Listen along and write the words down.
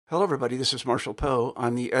Hello, everybody. This is Marshall Poe.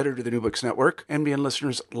 I'm the editor of the New Books Network. NBN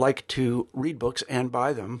listeners like to read books and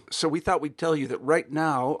buy them. So we thought we'd tell you that right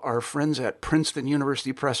now, our friends at Princeton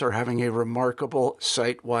University Press are having a remarkable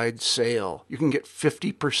site-wide sale. You can get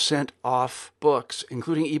 50% off books,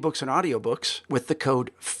 including ebooks and audiobooks, with the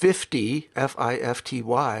code 50,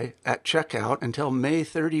 F-I-F-T-Y, at checkout until May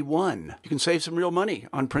 31. You can save some real money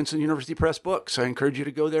on Princeton University Press books. I encourage you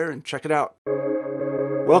to go there and check it out.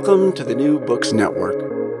 Welcome to the New Books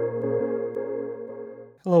Network.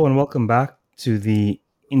 Hello and welcome back to the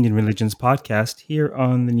Indian Religions podcast here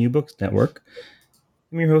on the New Books Network.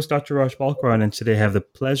 I'm your host, Dr. Raj Balkaran, and today I have the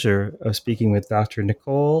pleasure of speaking with Dr.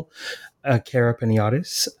 Nicole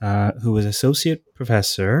Karapaniadis, who is Associate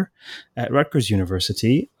Professor at Rutgers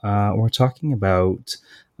University. We're talking about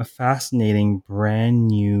a fascinating brand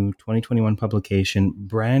new 2021 publication,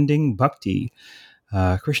 Branding Bhakti,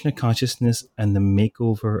 Krishna Consciousness and the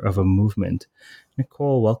Makeover of a Movement.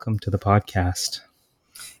 Nicole, welcome to the podcast.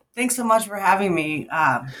 Thanks so much for having me,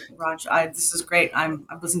 Raj. This is great. I've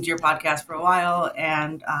listened to your podcast for a while,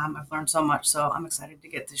 and I've learned so much. So I'm excited to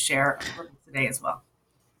get to share today as well.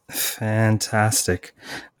 Fantastic.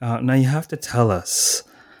 Now you have to tell us,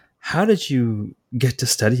 how did you get to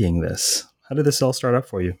studying this? How did this all start up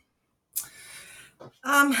for you?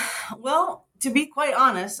 Well, to be quite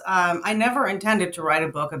honest, I never intended to write a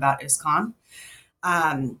book about ISKCON.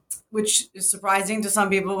 Which is surprising to some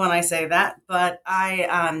people when I say that, but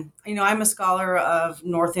I'm a scholar of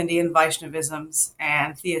North Indian Vaishnavisms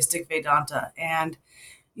and theistic Vedanta, and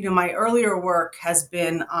my earlier work has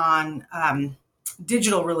been on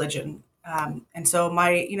digital religion, and so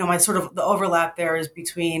my sort of the overlap there is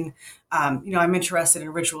between I'm interested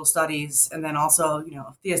in ritual studies and then also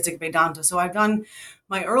theistic Vedanta. So I've done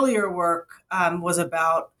my earlier work was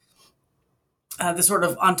about the sort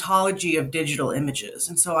of ontology of digital images.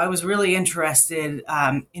 And so I was really interested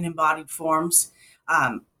in embodied forms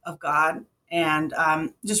of God and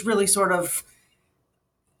just really sort of,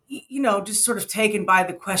 just sort of taken by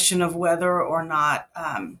the question of whether or not,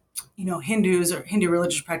 Hindus or Hindu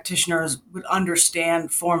religious practitioners would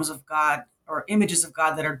understand forms of God or images of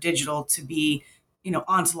God that are digital to be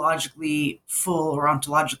ontologically full or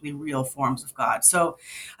ontologically real forms of God. So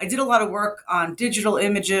I did a lot of work on digital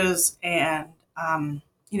images and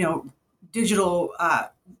digital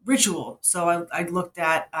ritual. So I looked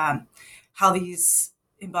at how these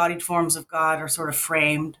embodied forms of God are sort of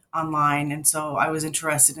framed online. And so I was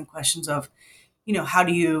interested in questions of, how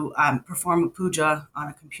do you perform a puja on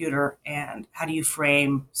a computer and how do you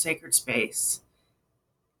frame sacred space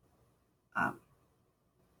on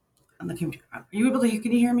the computer? Are you able to,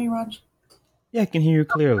 can you hear me, Raj? Yeah, I can hear you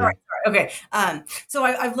clearly. All right. Okay. So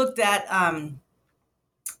I've looked at,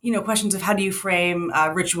 questions of how do you frame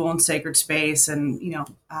ritual and sacred space and,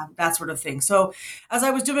 that sort of thing. So as I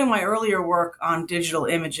was doing my earlier work on digital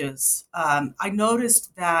images, I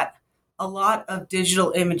noticed that a lot of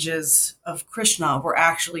digital images of Krishna were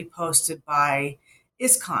actually posted by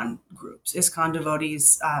ISKCON groups, ISKCON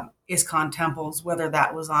devotees, ISKCON temples, whether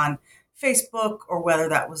that was on Facebook or whether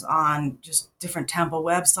that was on just different temple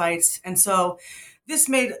websites. And so this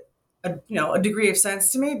made a degree of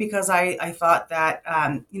sense to me because I thought that,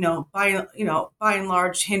 by and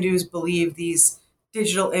large, Hindus believe these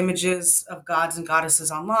digital images of gods and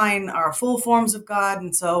goddesses online are full forms of God.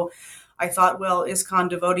 And so I thought, well, ISKCON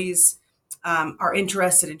devotees are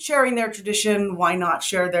interested in sharing their tradition. Why not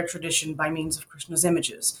share their tradition by means of Krishna's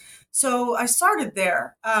images? So I started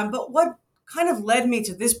there. But what kind of led me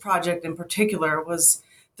to this project in particular was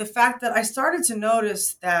the fact that I started to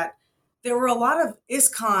notice that there were a lot of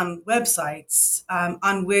ISKCON websites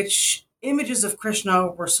on which images of Krishna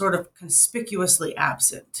were sort of conspicuously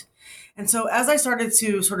absent. And so as I started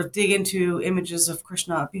to sort of dig into images of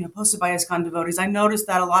Krishna, posted by ISKCON devotees, I noticed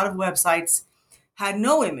that a lot of websites had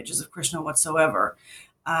no images of Krishna whatsoever.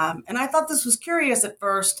 And I thought this was curious at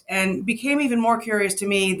first and became even more curious to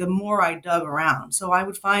me the more I dug around. So I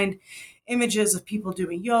would find images of people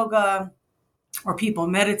doing yoga, or people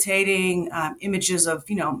meditating, images of,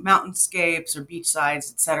 mountainscapes or beach sides,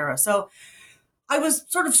 etc. So I was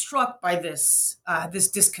sort of struck by this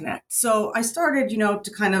disconnect. So I started,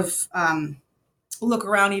 to kind of look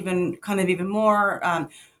around even more.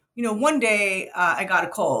 One day I got a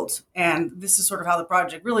cold, and this is sort of how the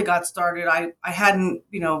project really got started. I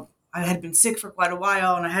had been sick for quite a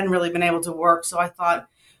while, and I hadn't really been able to work. So I thought,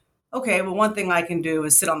 okay, well, one thing I can do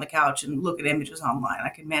is sit on the couch and look at images online. I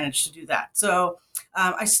can manage to do that. So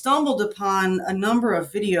I stumbled upon a number of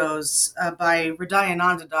videos by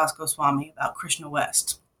Hridayananda Das Goswami about Krishna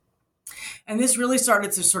West. And this really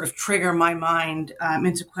started to sort of trigger my mind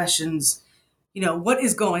into questions what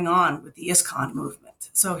is going on with the ISKCON movement.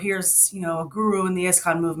 So here's, a guru in the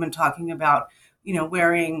ISKCON movement talking about,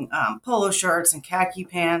 wearing polo shirts and khaki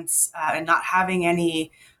pants and not having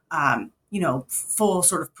any, full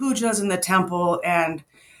sort of pujas in the temple, and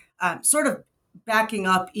sort of backing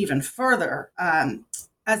up even further.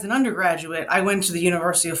 As an undergraduate, I went to the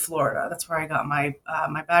University of Florida. That's where I got my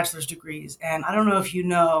bachelor's degrees. And I don't know if you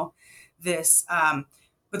know this,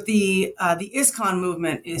 but the ISKCON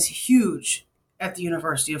movement is huge at the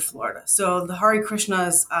University of Florida. So the Hare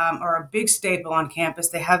Krishnas are a big staple on campus.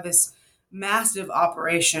 They have this massive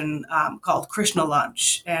operation called Krishna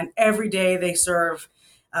Lunch, and every day they serve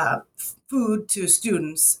food to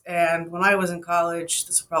students. And when I was in college,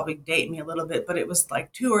 this will probably date me a little bit, but it was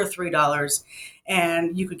like $2 or $3,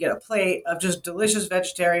 and you could get a plate of just delicious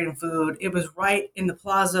vegetarian food. It was right in the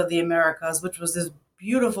Plaza of the Americas, which was this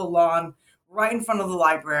beautiful lawn right in front of the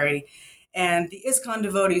library. And the ISKCON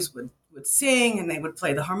devotees would sing, and they would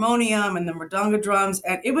play the harmonium and the mridanga drums,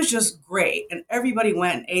 and it was just great. And everybody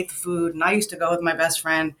went and ate the food, and I used to go with my best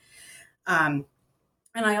friend.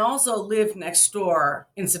 And I also lived next door,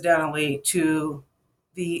 incidentally, to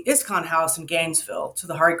the ISKCON house in Gainesville, to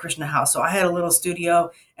the Hare Krishna house. So I had a little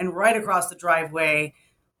studio, and right across the driveway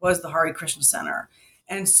was the Hare Krishna Center.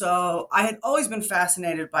 And so I had always been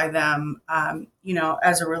fascinated by them.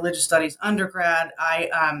 As a religious studies undergrad, I,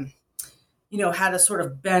 had a sort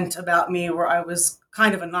of bent about me where I was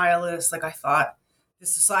kind of a nihilist. Like, I thought,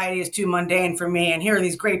 this society is too mundane for me, and here are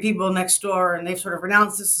these great people next door, and they've sort of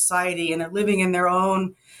renounced this society, and they're living in their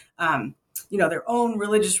own, their own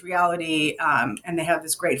religious reality, and they have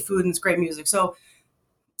this great food and this great music. So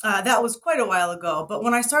that was quite a while ago. But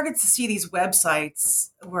when I started to see these websites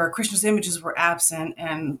where Krishna's images were absent,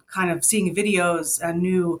 and kind of seeing videos and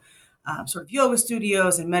new sort of yoga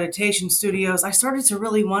studios and meditation studios, I started to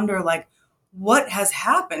really wonder, like, what has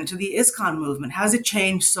happened to the ISKCON movement? Has it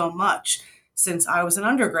changed so much since I was an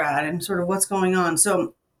undergrad, and sort of what's going on?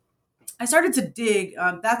 So I started to dig.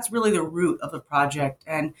 That's really the root of the project,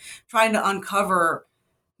 and trying to uncover,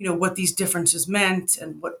 what these differences meant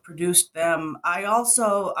and what produced them. I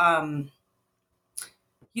also, I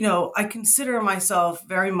consider myself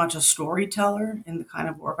very much a storyteller in the kind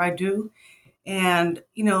of work I do. And,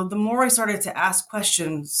 the more I started to ask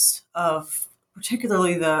questions of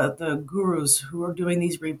particularly the gurus who are doing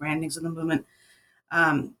these rebrandings of the movement,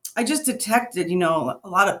 I just detected, a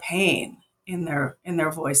lot of pain in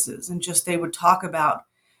their voices, and just they would talk about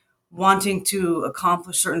wanting to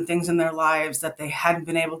accomplish certain things in their lives that they hadn't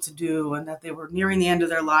been able to do, and that they were nearing the end of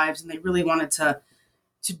their lives, and they really wanted to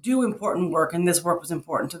do important work, and this work was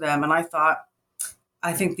important to them. And I thought,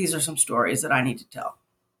 I think these are some stories that I need to tell.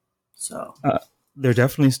 So. There are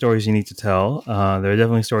definitely stories you need to tell. There are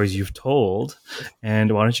definitely stories you've told.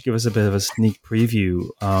 And why don't you give us a bit of a sneak preview?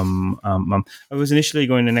 I was initially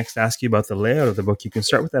going to next ask you about the layout of the book. You can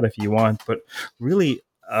start with that if you want. But really,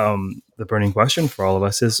 the burning question for all of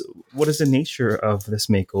us is, what is the nature of this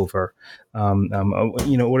makeover?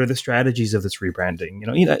 What are the strategies of this rebranding?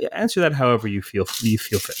 Answer that however you feel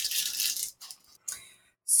fit.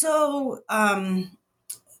 So,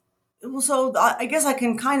 So I guess I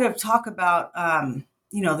can kind of talk about,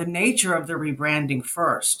 the nature of the rebranding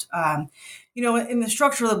first. In the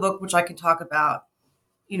structure of the book, which I can talk about,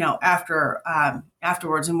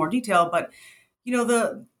 afterwards in more detail. But,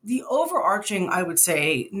 the overarching, I would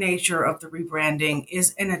say, nature of the rebranding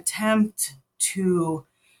is an attempt to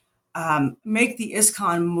make the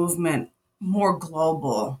ISKCON movement more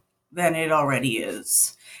global than it already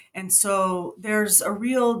is. And so there's a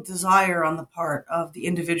real desire on the part of the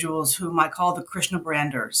individuals whom I call the Krishna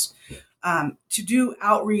branders to do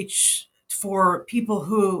outreach for people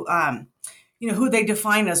who, who they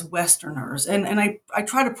define as Westerners. And I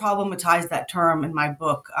try to problematize that term in my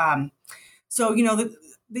book.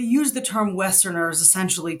 They use the term Westerners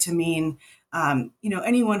essentially to mean,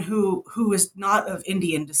 anyone who is not of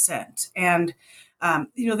Indian descent. And,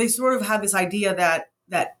 they sort of have this idea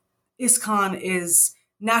that ISKCON is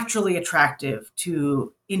naturally attractive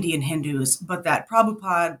to Indian Hindus, but that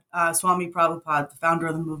Prabhupada, Swami Prabhupada, the founder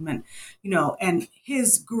of the movement, and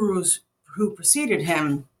his gurus who preceded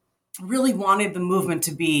him really wanted the movement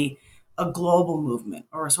to be a global movement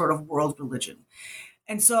or a sort of world religion.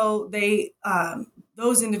 And so they,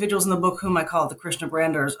 those individuals in the book whom I call the Krishna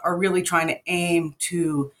branders, are really trying to aim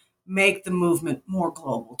to make the movement more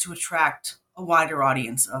global, to attract a wider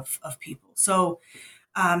audience of people. So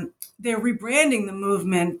they're rebranding the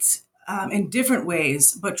movement in different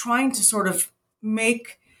ways, but trying to sort of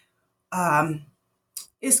make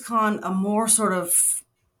ISKCON a more sort of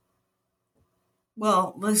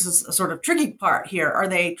well, this is a sort of tricky part here. Are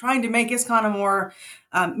they trying to make ISKCON a more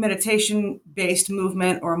meditation-based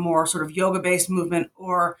movement or a more sort of yoga-based movement,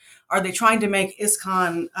 or are they trying to make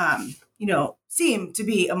ISKCON, seem to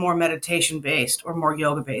be a more meditation-based or more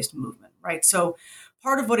yoga-based movement, right? So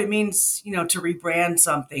part of what it means, to rebrand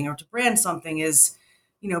something or to brand something is,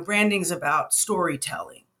 branding is about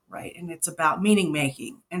storytelling, right? And it's about meaning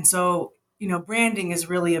making. And so, branding is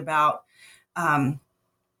really about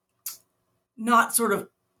not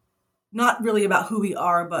really about who we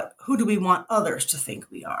are, but who do we want others to think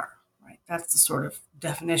we are, right? That's the sort of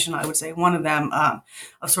definition, I would say, one of them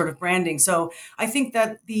of sort of branding. So I think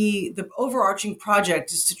that the overarching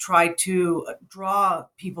project is to try to draw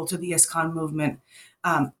people to the ISKCON movement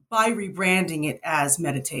by rebranding it as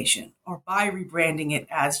meditation or by rebranding it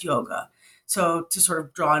as yoga. So to sort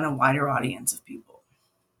of draw in a wider audience of people.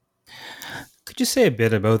 Could you say a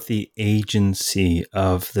bit about the agency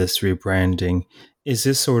of this rebranding? Is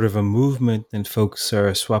this sort of a movement that folks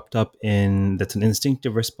are swept up in that's an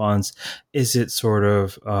instinctive response? Is it sort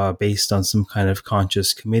of based on some kind of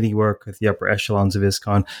conscious committee work at the upper echelons of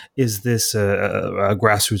ISKCON? Is this a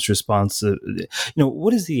grassroots response?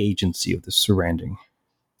 What is the agency of this surrounding?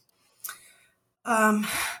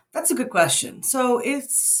 That's a good question. So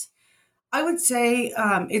I would say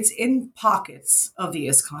it's in pockets of the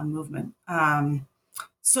ISKCON movement.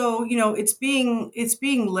 So it's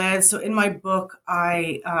being led. So in my book,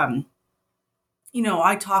 I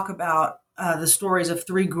talk about the stories of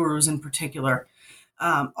three gurus in particular,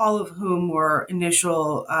 all of whom were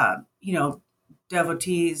initial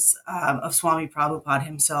devotees of Swami Prabhupada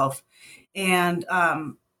himself, and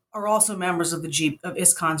are also members of of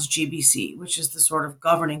ISKCON's GBC, which is the sort of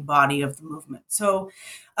governing body of the movement. So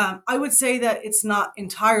I would say that it's not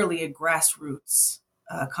entirely a grassroots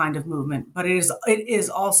kind of movement, but it is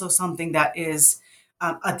also something that is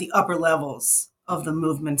at the upper levels of the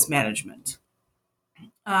movement's management.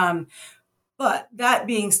 But that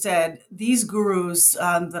being said, these gurus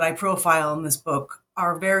that I profile in this book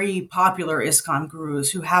are very popular ISKCON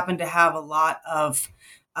gurus who happen to have a lot of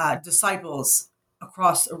disciples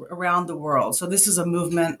around the world. So this is a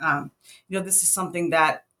movement, this is something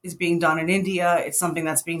that is being done in India. It's something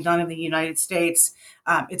that's being done in the United States.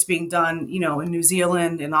 It's being done, in New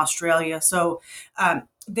Zealand and Australia. So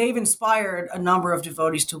they've inspired a number of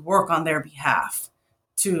devotees to work on their behalf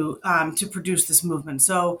to produce this movement.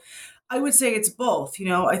 So I would say it's both.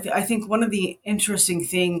 I think one of the interesting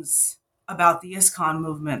things about the ISKCON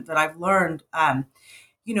movement that I've learned,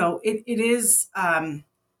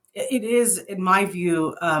 it is, in my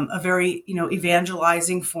view, a very,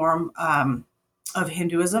 evangelizing form of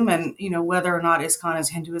Hinduism, and whether or not ISKCON is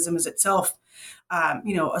Hinduism is itself,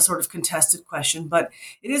 a sort of contested question. But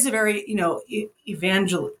it is a very,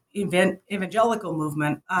 evangelical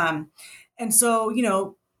movement, and so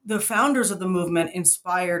the founders of the movement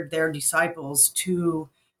inspired their disciples to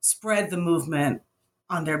spread the movement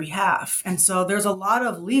on their behalf. And so there's a lot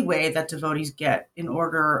of leeway that devotees get in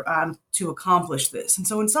order to accomplish this. And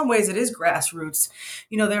so in some ways it is grassroots.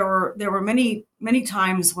 There were many, many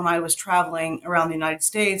times when I was traveling around the United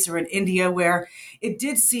States or in India where it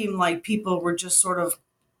did seem like people were just sort of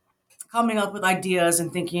coming up with ideas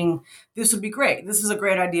and thinking, this would be great. This is a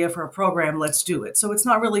great idea for a program. Let's do it. So it's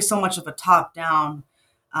not really so much of a top-down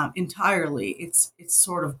entirely. It's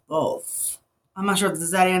sort of both. I'm not sure.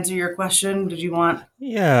 Does that answer your question? Did you want?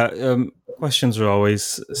 Yeah, questions are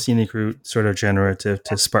always scenic route, sort of generative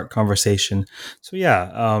to spark conversation. So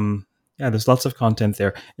there's lots of content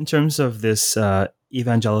there. In terms of this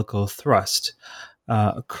evangelical thrust,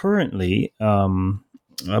 currently, how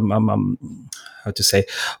to say,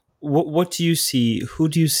 what do you see? Who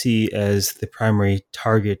do you see as the primary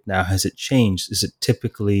target now? Has it changed? Is it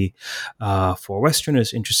typically for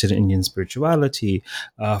Westerners interested in Indian spirituality,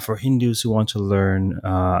 for Hindus who want to learn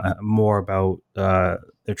more about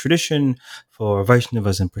their tradition, for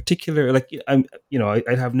Vaishnavas in particular? I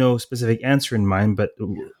have no specific answer in mind, but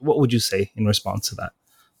what would you say in response to that?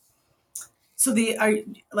 So the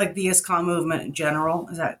ISKCON movement in general,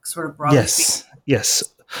 is that sort of broadly speaking? Yes.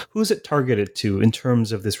 Who's it targeted to in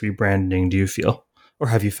terms of this rebranding, do you feel? Or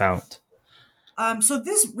have you found? So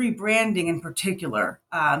this rebranding in particular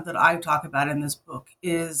that I talk about in this book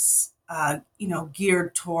is,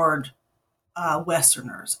 geared toward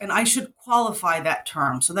Westerners. And I should qualify that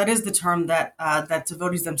term. So that is the term that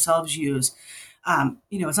devotees themselves use.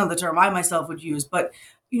 It's not the term I myself would use, but,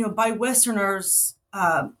 by Westerners,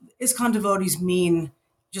 ISKCON devotees mean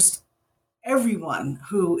just everyone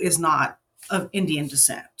who is not of Indian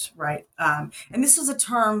descent, right? And this is a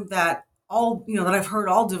term that that I've heard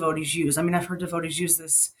all devotees use. I mean, I've heard devotees use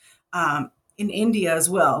this in India as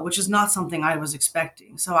well, which is not something I was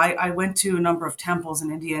expecting. So I went to a number of temples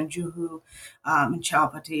in India, in Juhu, in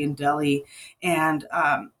Chowpatty, in Delhi. And,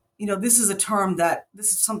 this is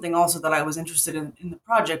this is something also that I was interested in the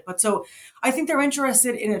project. But so I think they're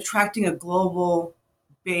interested in attracting a global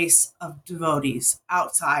base of devotees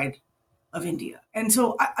outside of India. And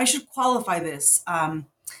so I should qualify this.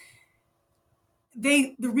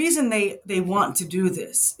 The reason they want to do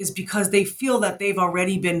this is because they feel that they've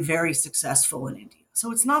already been very successful in India.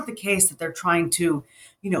 So it's not the case that they're trying to,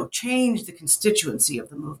 change the constituency of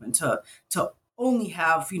the movement to only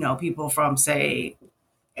have, people from, say,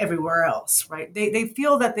 everywhere else, right? They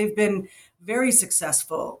feel that they've been very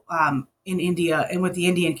successful in India and with the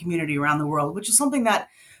Indian community around the world, which is something that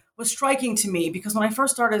was striking to me because when I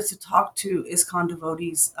first started to talk to ISKCON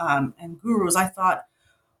devotees and gurus, I thought,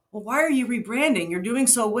 well, why are you rebranding? You're doing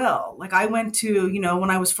so well. Like I went to, when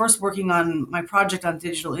I was first working on my project on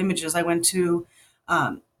digital images, I went to,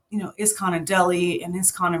 ISKCON in Delhi and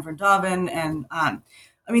ISKCON in Vrindavan.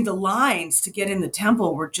 And the lines to get in the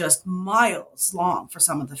temple were just miles long for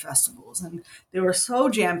some of the festivals. And they were so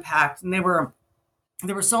jam-packed and there were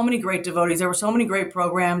so many great devotees. There were so many great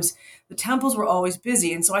programs. The temples were always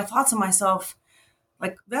busy. And so I thought to myself,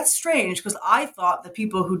 like, that's strange because I thought that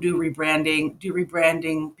people who do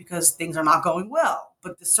rebranding because things are not going well.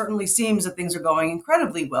 But this certainly seems that things are going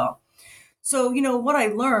incredibly well. So, what I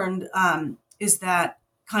learned is that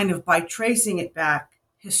kind of by tracing it back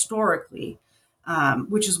historically,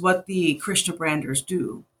 which is what the Krishna branders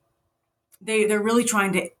do, they're really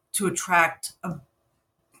trying to attract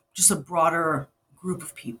just a broader group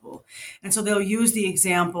of people. And so they'll use the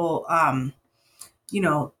example of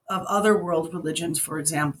other world religions, for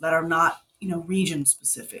example, that are not, region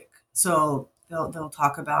specific. So they'll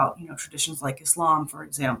talk about, traditions like Islam, for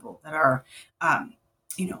example, that are,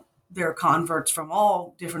 they're converts from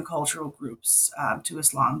all different cultural groups to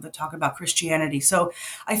Islam that talk about Christianity. So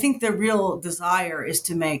I think the real desire is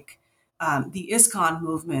to make the ISKCON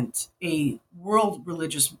movement a world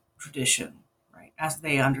religious tradition, right, as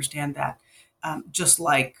they understand that, just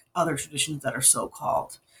like other traditions that are so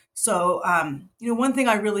called. So, one thing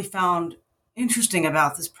I really found interesting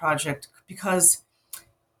about this project, because,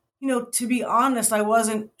 to be honest, I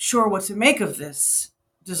wasn't sure what to make of this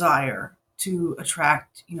desire to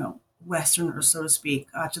attract, Westerners, so to speak,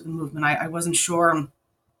 to the movement. I wasn't sure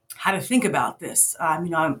how to think about this.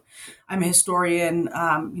 I'm a historian.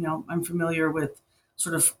 I'm familiar with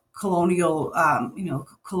sort of colonial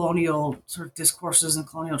sort of discourses and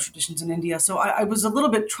colonial traditions in India. So I was a little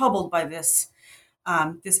bit troubled by this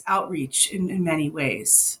outreach in many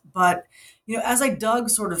ways. But, as I dug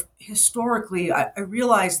sort of historically, I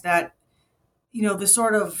realized that, the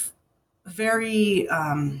sort of very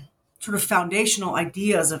sort of foundational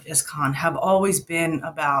ideas of ISKCON have always been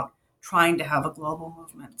about trying to have a global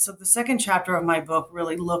movement. So the second chapter of my book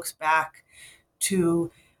really looks back to,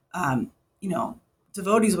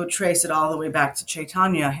 devotees would trace it all the way back to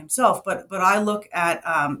Chaitanya himself. But I look at,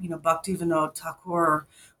 Bhaktivinoda Thakur,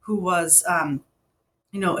 who was, an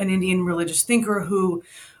Indian religious thinker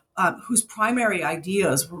whose primary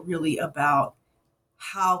ideas were really about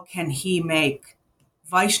how can he make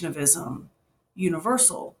Vaishnavism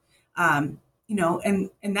universal, and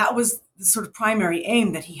that was the sort of primary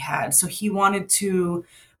aim that he had. So he wanted to,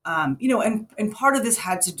 and part of this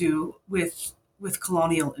had to do with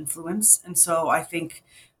colonial influence. And so I think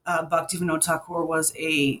Bhaktivinoda Thakur was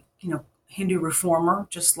a, Hindu reformer,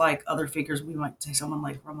 just like other figures. We might say someone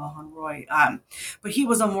like Ramohan Roy. But he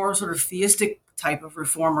was a more sort of theistic type of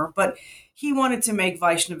reformer. But he wanted to make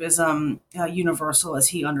Vaishnavism universal as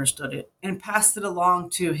he understood it and passed it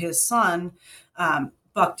along to his son,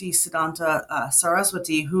 Bhakti Siddhanta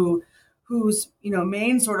Saraswati, whose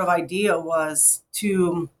main sort of idea was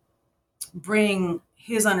to bring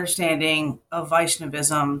his understanding of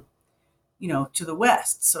Vaishnavism, to the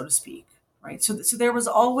West, so to speak, right? So there was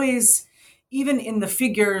always, even in the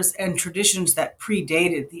figures and traditions that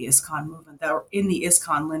predated the ISKCON movement, that were in the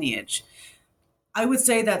ISKCON lineage, I would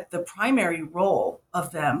say that the primary role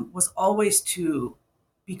of them was always to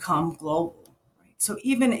become global, right? So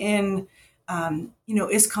even in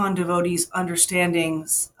ISKCON devotees'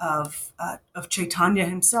 understandings of Chaitanya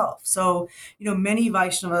himself. So, many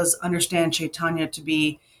Vaishnavas understand Chaitanya to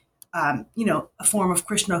be, a form of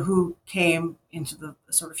Krishna who came into the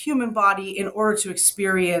sort of human body in order to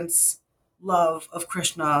experience love of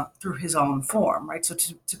Krishna through his own form, right? So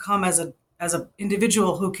to come as an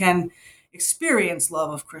individual who can experience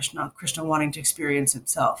love of Krishna wanting to experience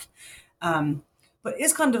himself. But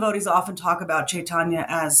ISKCON devotees often talk about Chaitanya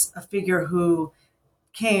as a figure who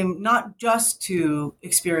came not just to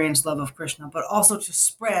experience love of Krishna, but also to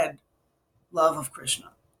spread love of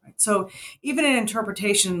Krishna. Right? So even in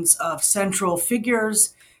interpretations of central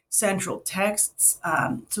figures, central texts,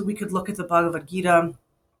 so we could look at the Bhagavad Gita,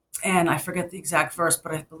 and I forget the exact verse,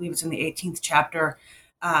 but I believe it's in the 18th chapter.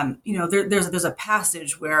 There's a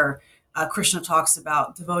passage where Krishna talks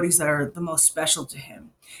about devotees that are the most special to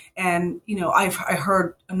him. And, I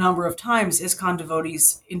heard a number of times ISKCON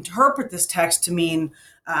devotees interpret this text to mean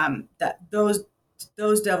that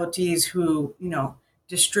those devotees who,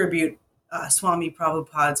 distribute Swami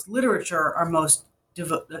Prabhupada's literature are most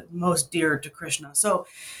dear to Krishna. So,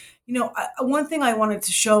 one thing I wanted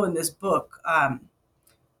to show in this book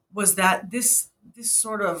was that this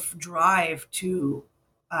sort of drive to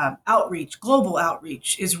outreach, global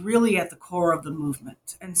outreach, is really at the core of the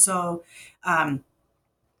movement. And so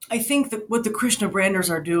I think that what the Krishna branders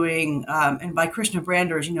are doing, and by Krishna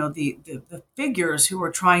branders, the figures who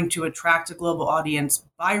are trying to attract a global audience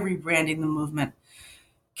by rebranding the movement,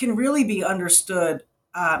 can really be understood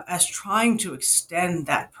as trying to extend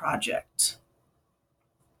that project.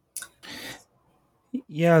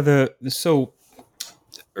 Yeah, so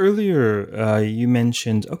earlier you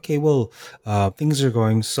mentioned, okay, well, things are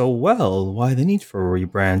going so well. Why the need for a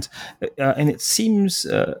rebrand? And it seems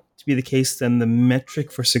to be the case. Then the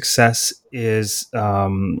metric for success is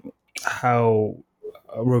how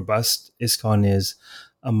robust ISKCON is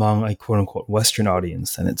among a quote unquote Western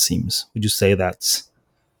audience. And it seems. Would you say that's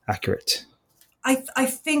accurate? I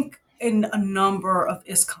think in a number of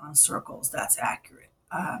ISKCON circles that's accurate.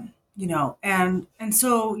 And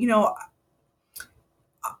so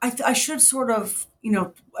I should sort of,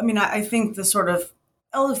 I think the sort of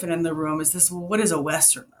elephant in the room is this: well, what is a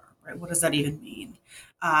Westerner, right? What does that even mean?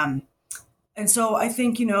 And so I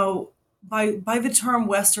think, by the term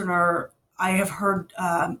Westerner, I have heard,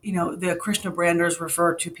 the Krishna branders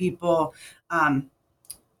refer to people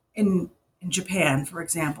in Japan, for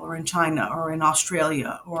example, or in China, or in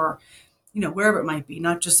Australia, or, wherever it might be,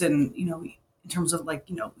 not just in terms of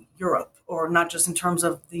Europe, or not just in terms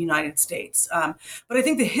of the United States. But I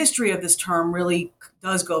think the history of this term really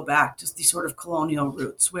does go back to these sort of colonial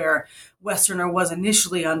roots, where Westerner was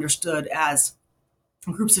initially understood as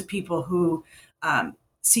groups of people who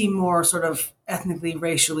seem more sort of ethnically,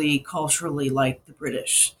 racially, culturally like the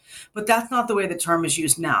British. But that's not the way the term is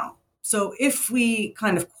used now. So if we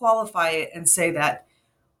kind of qualify it and say that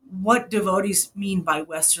what devotees mean by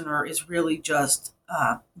Westerner is really just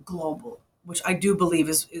global, which I do believe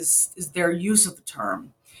is their use of the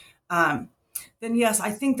term, then yes, I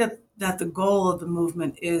think that the goal of the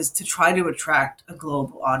movement is to try to attract a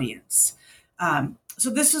global audience. So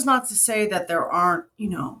this is not to say that there aren't,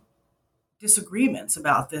 disagreements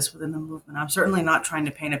about this within the movement. I'm certainly not trying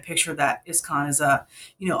to paint a picture that ISKCON is a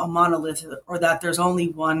monolith, or that there's only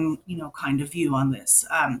one, kind of view on this.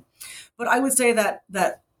 But I would say that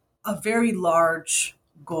a very large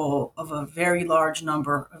goal of a very large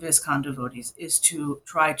number of ISKCON devotees is to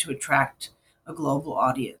try to attract a global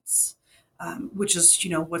audience, which is,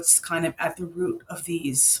 what's kind of at the root of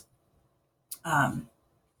these rebranding,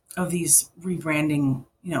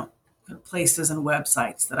 places and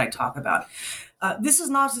websites that I talk about. This is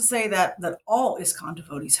not to say that all ISKCON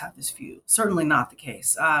devotees have this view. Certainly not the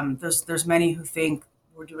case. There's many who think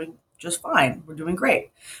we're doing just fine. We're doing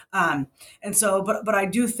great. And so, but I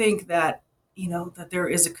do think that, that there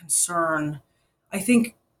is a concern, I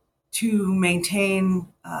think, to maintain,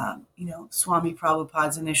 Swami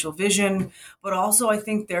Prabhupada's initial vision, but also I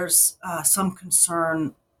think there's some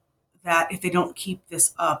concern that if they don't keep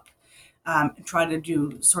this up and try to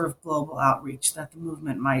do sort of global outreach, that the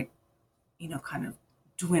movement might, kind of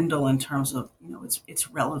dwindle in terms of, its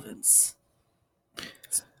relevance.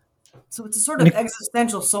 So it's a sort of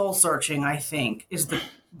existential soul searching, I think, is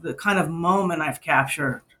the kind of moment I've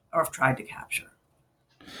captured, or I've tried to capture.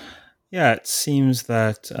 Yeah, it seems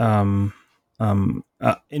that in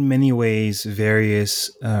many ways,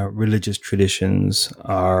 various religious traditions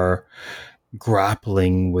are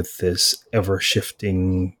grappling with this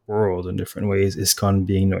ever-shifting world in different ways, ISKCON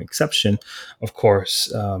being no exception. Of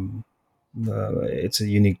course, it's a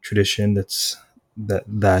unique tradition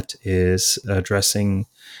that is addressing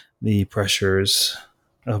the pressures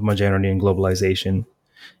of modernity and globalization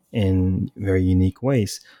in very unique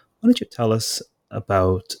ways. Why don't you tell us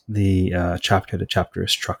about the chapter-to-chapter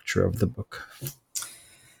structure of the book?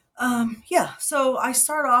 So I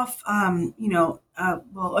start off,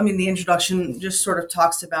 the introduction just sort of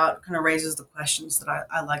talks about, kind of raises the questions that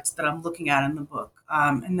I liked, that I'm looking at in the book.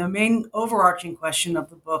 And the main overarching question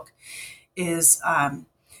of the book is, how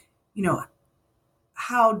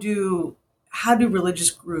do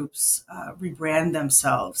religious groups rebrand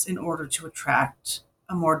themselves in order to attract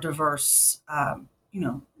a more diverse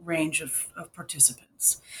range of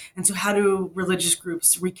participants. And so how do religious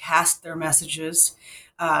groups recast their messages,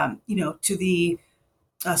 to the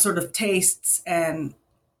sort of tastes and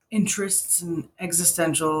interests and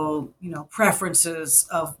existential, preferences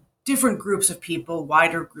of different groups of people,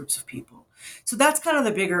 wider groups of people. So that's kind of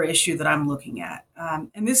the bigger issue that I'm looking at.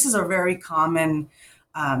 And this is a very common,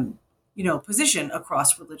 position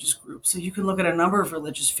across religious groups. So you can look at a number of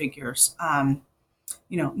religious figures,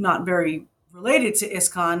 not very related to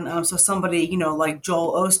ISKCON. So somebody, like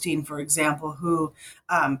Joel Osteen, for example, who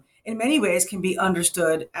in many ways can be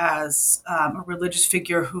understood as a religious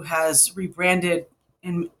figure who has rebranded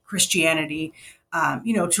in Christianity,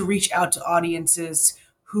 to reach out to audiences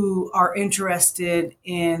who are interested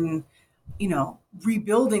in,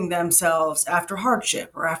 rebuilding themselves after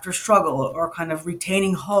hardship or after struggle, or kind of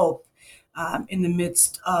retaining hope in the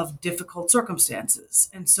midst of difficult circumstances.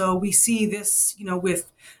 And so we see this,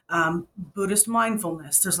 with Buddhist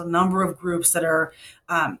mindfulness. There's a number of groups that are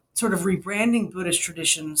sort of rebranding Buddhist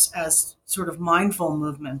traditions as sort of mindful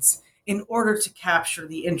movements in order to capture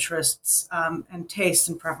the interests and tastes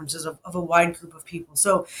and preferences of a wide group of people.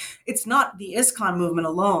 So it's not the ISKCON movement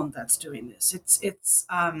alone that's doing this. It's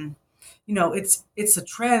a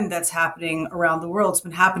trend that's happening around the world. It's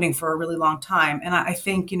been happening for a really long time. And I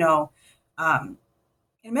think, in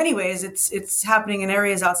many ways, it's happening in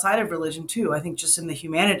areas outside of religion too. I think just in the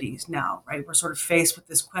humanities now, right? We're sort of faced with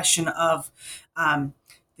this question of the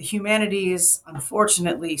humanities,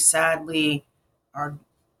 unfortunately, sadly, are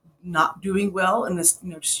not doing well in this,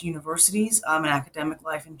 just universities and academic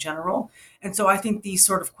life in general. And so I think these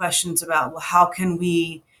sort of questions about, well, how can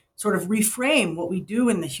we sort of reframe what we do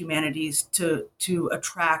in the humanities to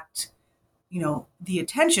attract, the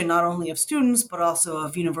attention not only of students, but also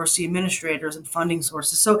of university administrators and funding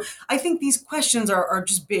sources. So I think these questions are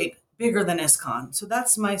just bigger than ISKCON. So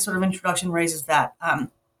that's my sort of introduction, raises that.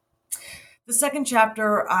 The second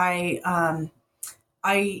chapter, I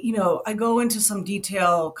go into some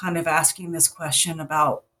detail kind of asking this question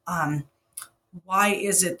about why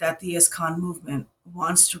is it that the ISKCON movement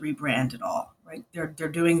wants to rebrand it all, right? They're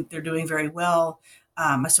doing very well.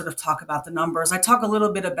 I sort of talk about the numbers. I talk a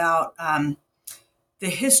little bit about the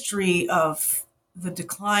history of the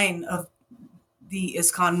decline of the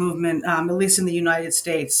ISKCON movement, at least in the United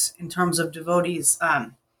States, in terms of devotees.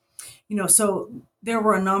 So there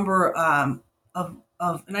were a number of,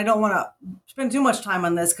 and I don't want to spend too much time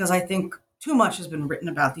on this because I think too much has been written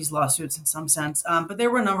about these lawsuits in some sense. But there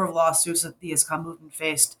were a number of lawsuits that the ISKCON movement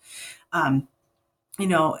faced,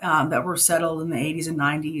 that were settled in the 80s and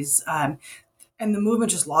 90s. And the movement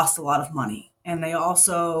just lost a lot of money. And they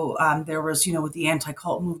also, there was, with the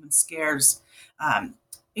anti-cult movement scares,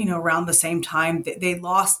 around the same time, they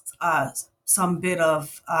lost some bit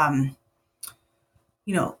of,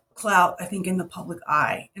 clout, I think, in the public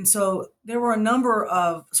eye. And so there were a number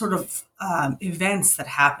of sort of events that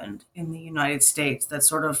happened in the United States that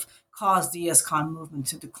sort of caused the ISKCON movement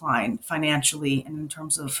to decline financially and in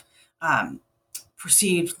terms of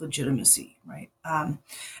perceived legitimacy, right?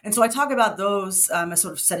 And so I talk about those as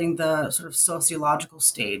sort of setting the sort of sociological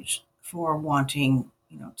stage for wanting,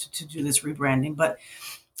 to do this rebranding. But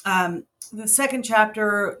the second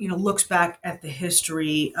chapter, looks back at the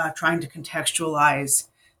history, trying to contextualize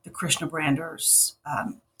the Krishna branders,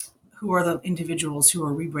 who are the individuals who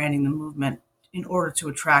are rebranding the movement in order to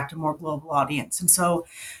attract a more global audience. And so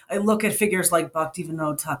I look at figures like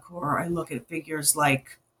Bhaktivinoda Thakur. I look at figures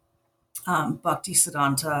like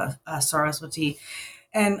Bhaktisiddhanta Saraswati.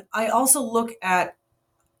 And I also look at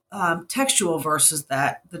textual verses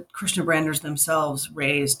that the Krishna branders themselves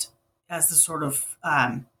raised as the sort of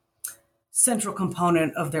central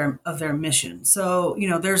component of their mission. So,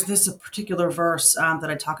 there's this particular verse that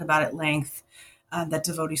I talk about at length that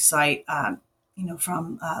devotees cite,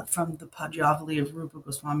 from the Padyavali of Rupa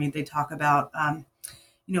Goswami. They talk about,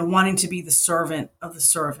 wanting to be the servant of the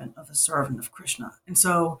servant of the servant of Krishna. And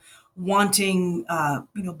so wanting,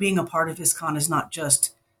 being a part of ISKCON is not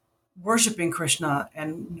just worshiping Krishna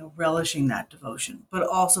and, relishing that devotion, but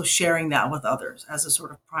also sharing that with others as a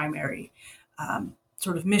sort of primary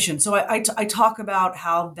sort of mission. So I talk about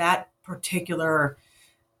how that particular,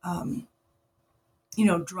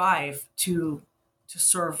 drive to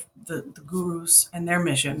serve the gurus and their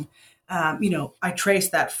mission, I trace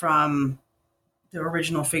that from the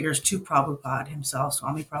original figures to Prabhupada himself,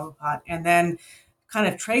 Swami Prabhupada, and then kind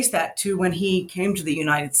of trace that to when he came to the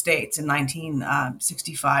United States in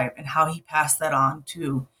 1965 and how he passed that on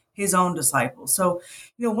to his own disciples. So,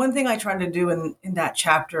 one thing I try to do in that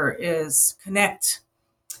chapter is connect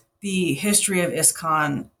the history of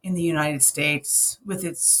ISKCON in the United States with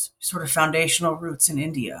its sort of foundational roots in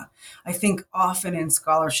India. I think often in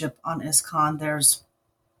scholarship on ISKCON, there's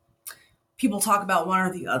people talk about one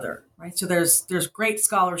or the other, right? So there's great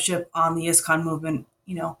scholarship on the ISKCON movement,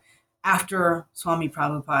 after Swami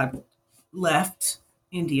Prabhupada left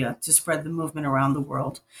India to spread the movement around the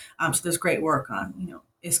world. So there's great work on,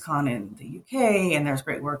 ISKCON in the UK, and there's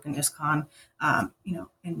great work in ISKCON,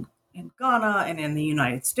 in Ghana and in the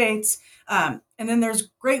United States. And then there's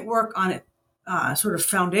great work on it, sort of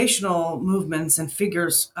foundational movements and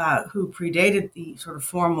figures who predated the sort of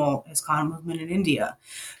formal ISKCON movement in India.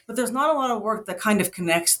 But there's not a lot of work that kind of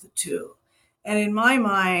connects the two. And in my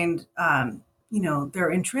mind,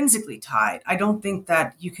 they're intrinsically tied. I don't think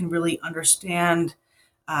that you can really understand,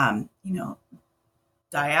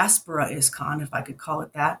 diaspora ISKCON, if I could call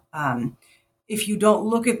it that, if you don't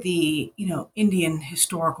look at the, Indian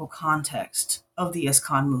historical context of the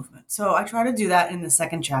ISKCON movement. So I try to do that in the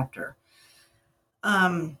second chapter.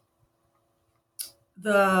 The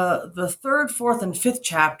third, fourth, and fifth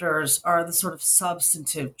chapters are the sort of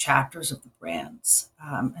substantive chapters of the brands.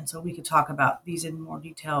 And so we could talk about these in more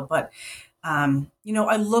detail. But,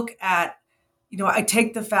 I look at, I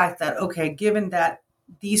take the fact that, okay, given that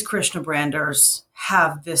these Krishna branders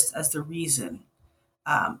have this as the reason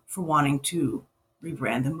for wanting to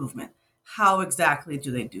rebrand the movement, how exactly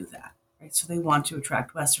do they do that? Right? So they want to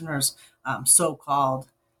attract Westerners, so-called.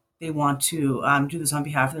 They want to do this on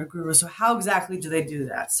behalf of their gurus. So how exactly do they do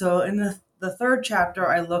that? So in the third chapter,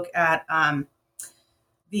 I look at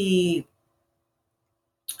the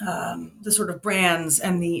sort of brands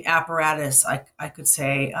and the apparatus, I could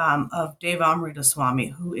say, of Devamrita Swami,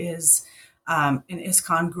 who is an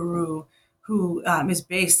ISKCON guru who is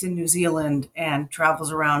based in New Zealand and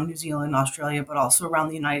travels around New Zealand, Australia, but also around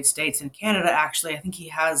the United States and Canada. Actually, I think he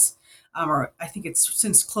has, or I think it's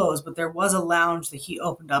since closed, but there was a lounge that he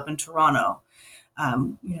opened up in Toronto,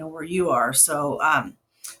 where you are. So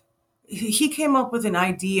he came up with an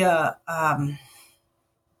idea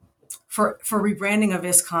for rebranding of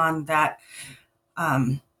ISKCON that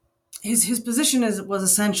his position was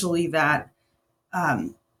essentially that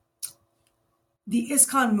the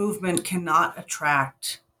ISKCON movement cannot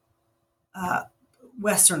attract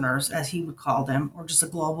Westerners, as he would call them, or just a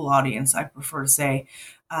global audience, I prefer to say,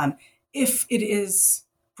 if it is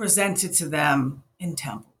presented to them in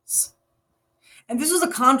temples. And this was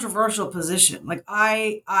a controversial position. Like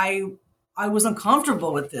I was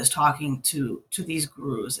uncomfortable with this, talking to these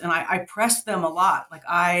gurus, and I pressed them a lot. Like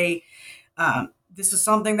this is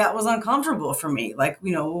something that was uncomfortable for me. Like,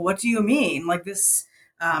 what do you mean? Like this,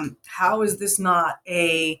 how is this not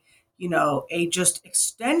a just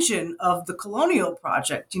extension of the colonial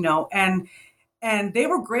project, and they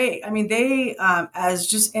were great. I mean, they, as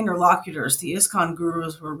just interlocutors, the ISKCON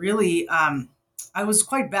gurus were really, I was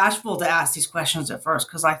quite bashful to ask these questions at first,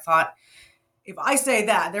 because I thought, if I say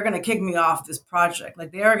that, they're going to kick me off this project.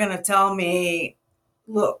 Like, they're going to tell me,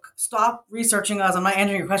 look, stop researching us. I'm not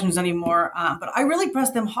answering your questions anymore. But I really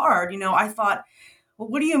pressed them hard. I thought, well,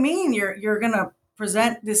 what do you mean you're going to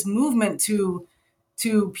present this movement to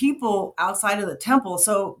people outside of the temple?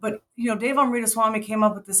 So, but, Devamrita Swami came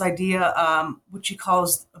up with this idea, which he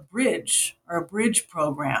calls a bridge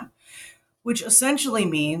program, which essentially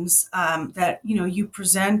means that, you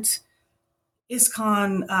present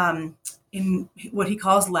ISKCON in what he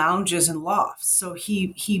calls lounges and lofts. So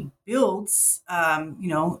he builds, in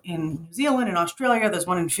New Zealand and Australia. There's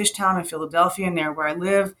one in Fishtown in Philadelphia, near where I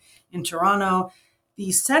live, in Toronto.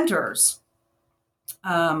 These centers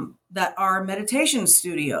that are meditation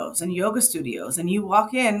studios and yoga studios. And you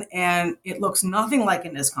walk in and it looks nothing like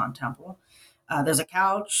an ISKCON temple. There's a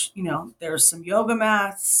couch, there's some yoga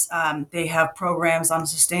mats. They have programs on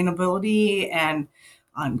sustainability and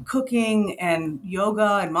on cooking and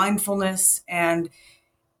yoga and mindfulness. And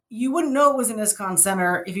you wouldn't know it was an ISKCON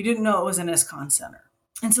center if you didn't know it was an ISKCON center.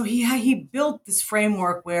 And so he built this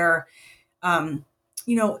framework where,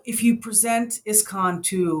 if you present ISKCON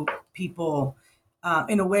to people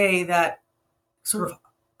in a way that sort of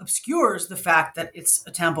obscures the fact that it's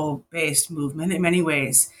a temple-based movement in many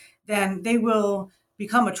ways, then they will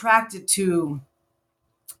become attracted to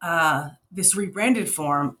this rebranded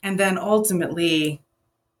form, and then ultimately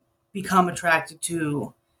become attracted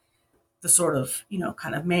to the sort of,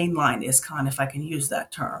 kind of mainline ISKCON, if I can use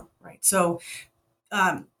that term, right? So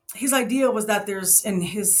his idea was that there's, and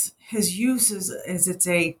his use is it's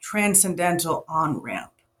a transcendental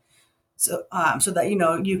on-ramp. So that,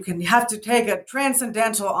 you have to take a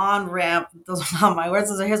transcendental on-ramp. Those are not my words,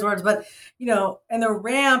 those are his words. But, and the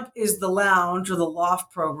ramp is the lounge or the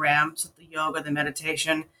loft program, so the yoga, the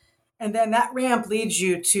meditation. And then that ramp leads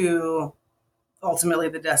you to ultimately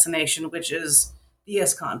the destination, which is the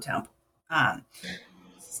ISKCON temple. Um,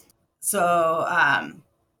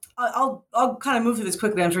 I'll kind of move through this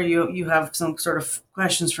quickly. I'm sure you have some sort of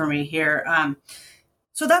questions for me here.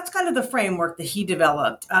 So that's kind of the framework that he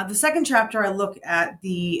developed. The second chapter, I look at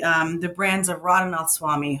the brands of Radhanath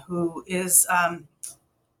Swami, who is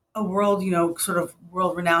a world, sort of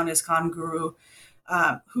world-renowned ISKCON guru,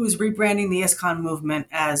 who's rebranding the ISKCON movement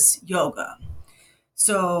as yoga.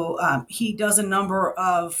 So he does a number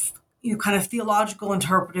of, kind of theological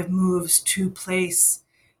interpretive moves to place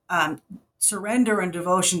surrender and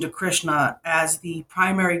devotion to Krishna as the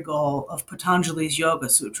primary goal of Patanjali's Yoga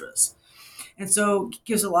Sutras. And so he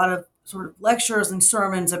gives a lot of sort of lectures and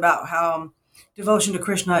sermons about how devotion to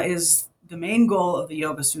Krishna is the main goal of the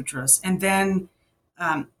Yoga Sutras, and then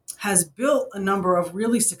has built a number of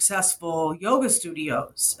really successful yoga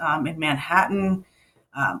studios in Manhattan,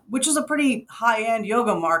 which is a pretty high-end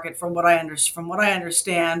yoga market from what I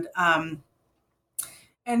understand.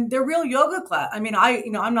 And they're real yoga class. I mean,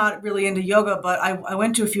 I'm not really into yoga, but I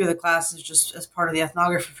went to a few of the classes just as part of the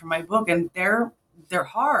ethnography for my book, and they're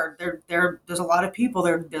hard. There's a lot of people.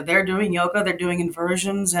 They're doing yoga. They're doing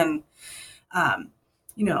inversions and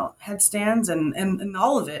headstands and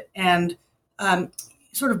all of it, and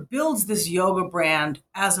sort of builds this yoga brand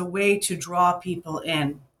as a way to draw people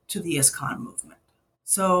in to the ISKCON movement.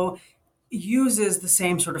 So it uses the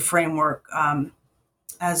same sort of framework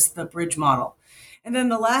as the bridge model. And then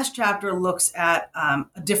the last chapter looks at a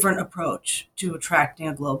different approach to attracting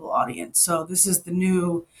a global audience. So this is the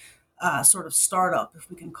new sort of startup, if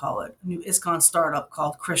we can call it, a new ISKCON startup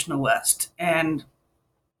called Krishna West. And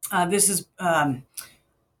this is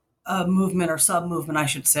a movement or sub-movement, I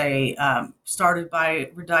should say, started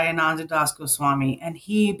by Hridayananda Das Goswami. And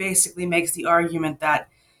he basically makes the argument that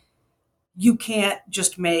you can't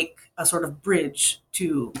just make a sort of bridge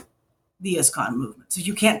to the ISKCON movement. So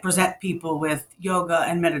you can't present people with yoga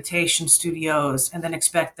and meditation studios and then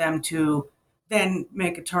expect them to then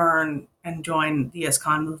make a turn and join the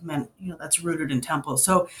ISKCON movement, that's rooted in temples.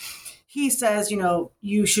 So he says,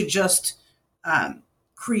 you should just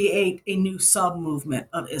create a new sub-movement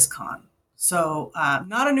of ISKCON. So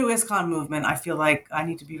not a new ISKCON movement. I feel like I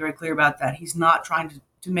need to be very clear about that. He's not trying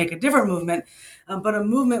to make a different movement, but a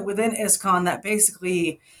movement within ISKCON that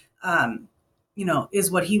basically, is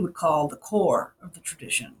what he would call the core of the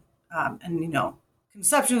tradition.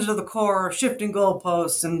 Conceptions of the core are shifting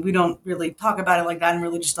goalposts, and we don't really talk about it like that in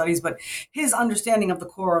religious studies, but his understanding of the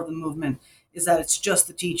core of the movement is that it's just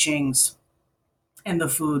the teachings and the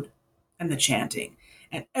food and the chanting,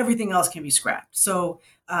 and everything else can be scrapped. So,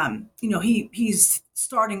 he's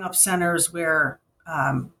starting up centers where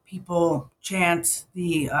people chant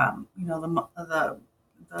the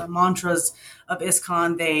mantras of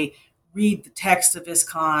ISKCON. They read the text of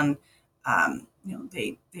ISKCON.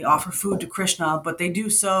 They offer food to Krishna, but they do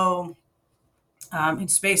so in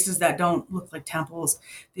spaces that don't look like temples.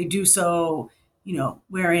 They do so,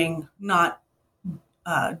 wearing not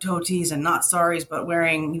dhotis and not saris, but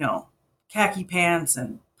wearing, khaki pants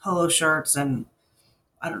and polo shirts and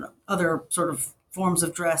other sort of forms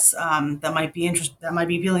of dress that might be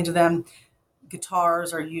appealing to them.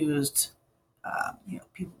 Guitars are used.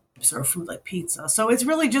 People serve food like pizza. So it's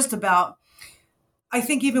really just about, I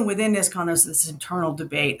think even within ISKCON, there's this internal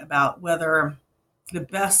debate about whether the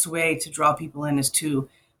best way to draw people in is to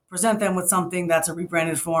present them with something that's a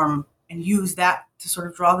rebranded form and use that to sort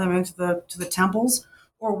of draw them into the temples,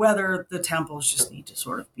 or whether the temples just need to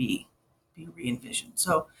sort of be re-envisioned.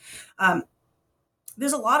 So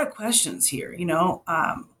there's a lot of questions here,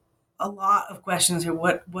 a lot of questions here.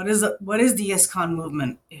 What is the ISKCON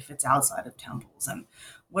movement if it's outside of temples? And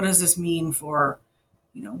what does this mean for,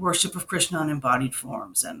 worship of Krishna in embodied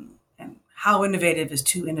forms? And how innovative is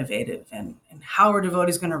too innovative? And how are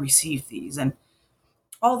devotees going to receive these? And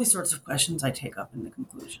all these sorts of questions I take up in the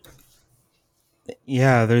conclusion.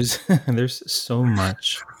 Yeah, there's so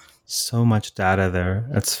much data there.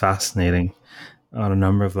 That's fascinating on a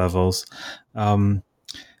number of levels. All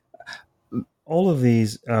of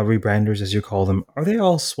these rebranders, as you call them, are they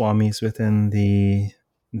all swamis within the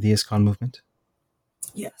ISKCON movement?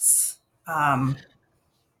 Yes.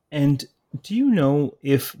 And do you know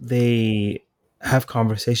if they have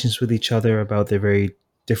conversations with each other about their very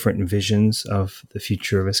different visions of the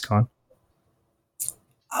future of ISKCON?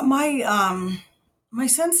 My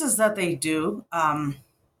sense is that they do.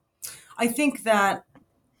 I think that,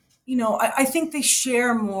 I think they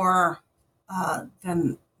share more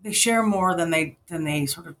than they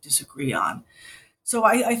sort of disagree on. So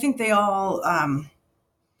I think they all,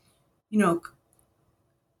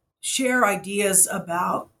 share ideas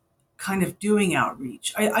about kind of doing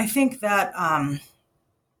outreach. I think that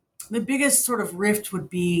the biggest sort of rift would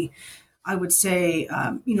be, I would say,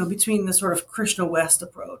 between the sort of Krishna West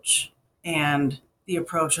approach and the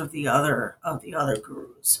approach of the other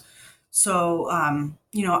gurus. So,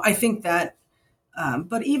 I think that,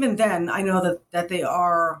 but even then, I know that they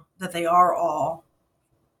are all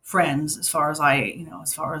friends, as far as I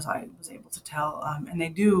was able to tell, and they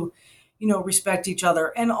do, respect each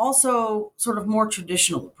other, and also sort of more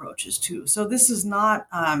traditional approaches too. So this is not,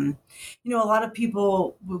 a lot of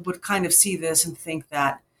people would kind of see this and think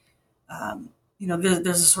that,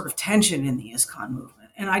 there's a sort of tension in the ISKCON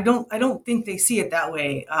movement, and I don't think they see it that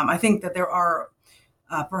way. I think that there are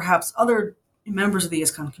perhaps other members of the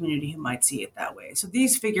ISKCON community who might see it that way. So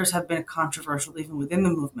these figures have been controversial even within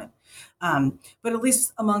the movement, but at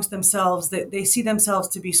least amongst themselves, they see themselves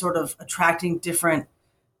to be sort of attracting different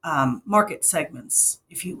market segments,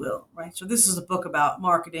 if you will, right? So this is a book about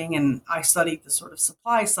marketing, and I studied the sort of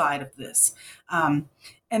supply side of this. And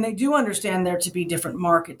they do understand there to be different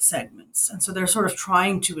market segments. And so they're sort of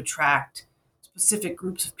trying to attract specific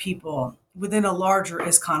groups of people within a larger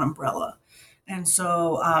ISKCON umbrella. And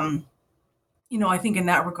so, I think in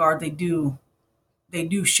that regard, they do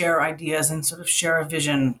share ideas and sort of share a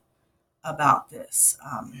vision about this.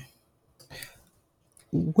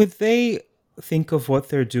 Would they think of what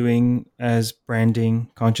they're doing as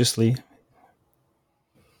branding consciously?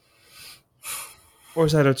 Or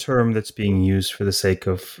is that a term that's being used for the sake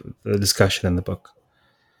of the discussion in the book?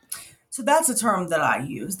 So that's a term that I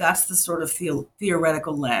use. That's the sort of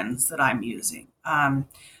theoretical lens that I'm using.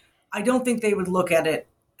 I don't think they would look at it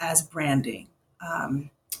as branding.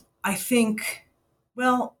 I think,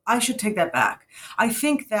 I should take that back. I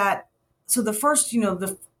think that, so the first,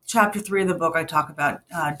 the chapter 3 of the book, I talk about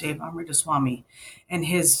Dave Amritaswamy and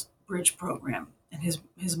his bridge program and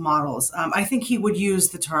his models. I think he would use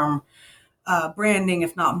the term branding,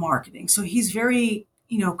 if not marketing. So he's very,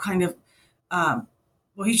 he's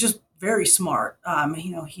just very smart.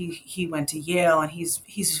 He went to Yale, and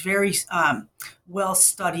he's very well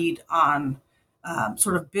studied on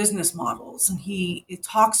sort of business models, and he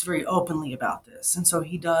talks very openly about this. And so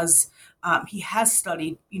he does. He has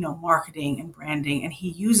studied, marketing and branding, and he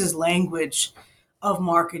uses language of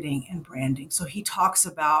marketing and branding. So he talks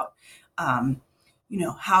about,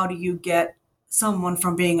 how do you get someone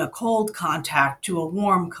from being a cold contact to a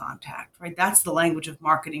warm contact, right? That's the language of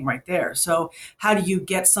marketing right there. So how do you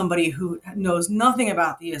get somebody who knows nothing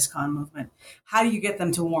about the ISKCON movement? How do you get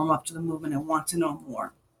them to warm up to the movement and want to know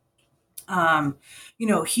more?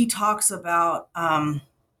 He talks about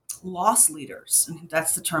loss leaders, and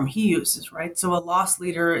that's the term he uses, right? So a loss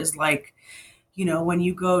leader is like, when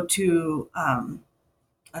you go to,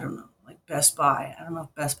 I don't know, like Best Buy. I don't know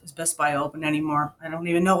if is Best Buy open anymore. I don't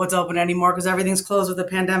even know what's open anymore because everything's closed with the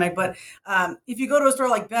pandemic. But if you go to a store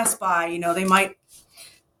like Best Buy,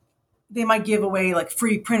 they might give away like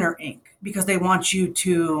free printer ink because they want you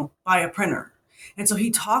to buy a printer. And so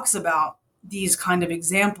he talks about these kind of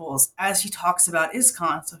examples as he talks about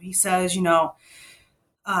ISKCON. So he says,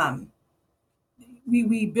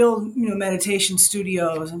 we build, meditation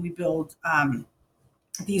studios, and we build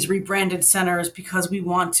these rebranded centers because we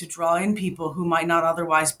want to draw in people who might not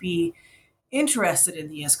otherwise be interested in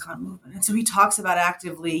the ISKCON movement. And so he talks about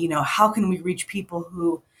actively, how can we reach people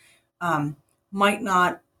who might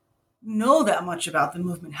not know that much about the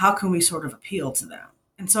movement? How can we sort of appeal to them?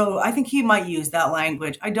 And so I think he might use that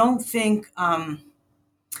language. I don't think Radhanath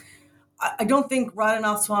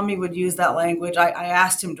Swami would use that language. I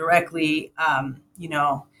asked him directly,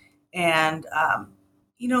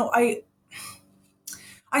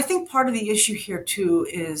 I think part of the issue here too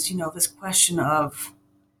is, this question of,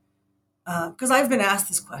 because I've been asked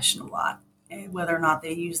this question a lot, whether or not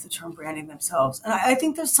they use the term branding themselves. And I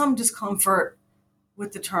think there's some discomfort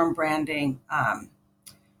with the term branding,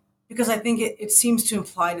 because I think it seems to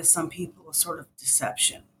imply to some people a sort of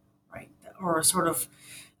deception, right? Or a sort of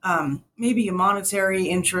maybe a monetary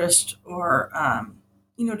interest, or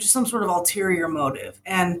just some sort of ulterior motive.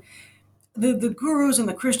 And the gurus and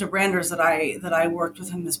the Krishna branders that I worked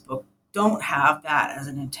with in this book don't have that as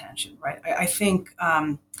an intention, right? I think,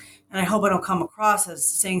 and I hope I don't come across as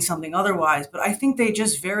saying something otherwise, but I think they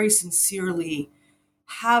just very sincerely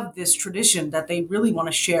have this tradition that they really want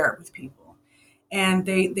to share it with people. And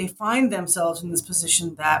they find themselves in this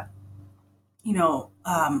position that,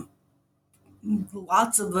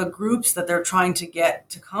 lots of the groups that they're trying to get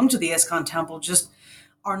to come to the ISKCON temple just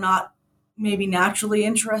are not maybe naturally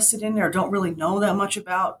interested in, or don't really know that much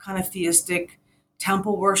about kind of theistic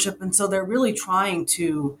temple worship. And so they're really trying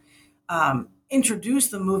to introduce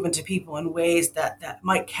the movement to people in ways that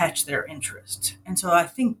might catch their interest. And so I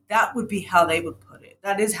think that would be how they would put it.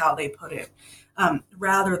 That is how they put it,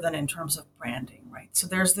 rather than in terms of branding, right? So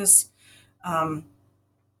there's this, term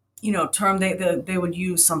they would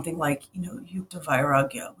use something like, yukta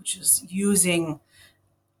vairagya, which is using,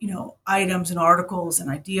 items and articles and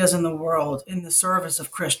ideas in the world in the service of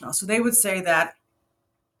Krishna. So they would say that,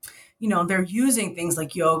 they're using things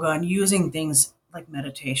like yoga and using things like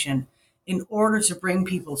meditation in order to bring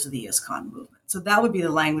people to the ISKCON movement. So that would be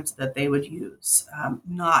the language that they would use,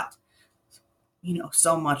 not,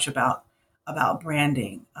 so much about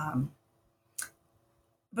branding.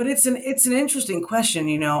 But it's an interesting question.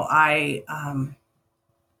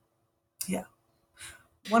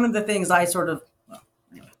 One of the things I sort of,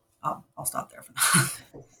 anyway, I'll stop there for now.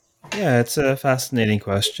 Yeah, it's a fascinating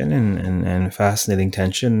question and fascinating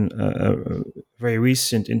tension. A very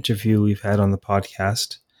recent interview we've had on the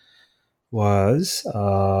podcast was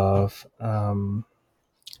of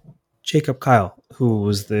Jacob Kyle, who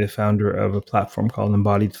was the founder of a platform called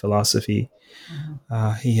Embodied Philosophy.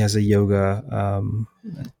 He has a yoga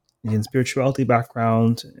Indian spirituality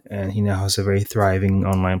background, and he now has a very thriving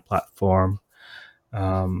online platform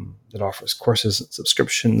that offers courses and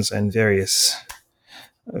subscriptions and various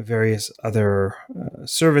other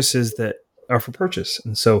services that are for purchase.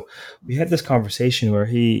 And so we had this conversation where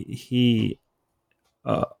he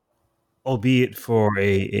albeit for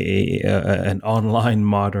an online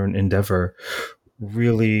modern endeavor,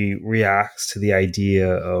 really reacts to the idea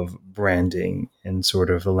of branding and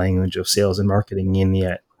sort of the language of sales and marketing, and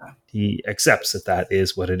yet he accepts that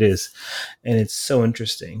is what it is. And it's so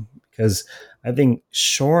interesting because I think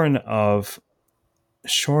shorn of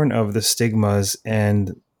the stigmas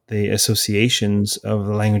and the associations of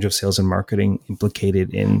the language of sales and marketing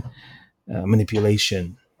implicated in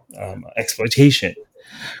manipulation, exploitation,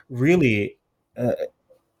 really,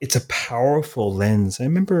 it's a powerful lens. I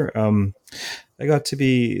remember I got to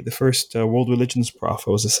be the first world religions prof.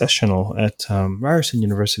 I was a sessional at Ryerson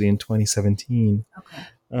University in 2017. Okay.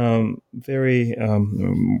 Very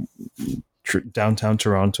downtown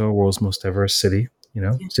Toronto, world's most diverse city,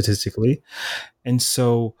 statistically. And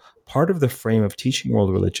so part of the frame of teaching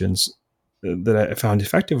world religions that I found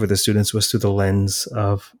effective with the students was through the lens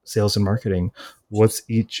of sales and marketing. What's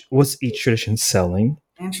each tradition selling?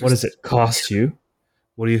 What does it cost you?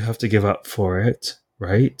 What do you have to give up for it?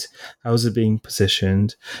 Right? How is it being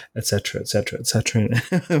positioned, et cetera, et cetera, et cetera.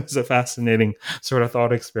 It was a fascinating sort of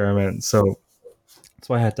thought experiment. So that's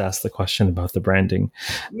why I had to ask the question about the branding.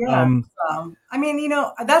 Yeah.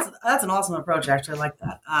 That's an awesome approach. Actually, I like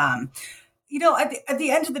that. At the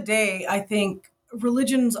end of the day, I think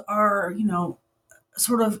religions are,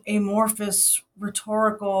 sort of amorphous,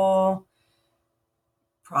 rhetorical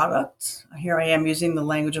product. Here I am using the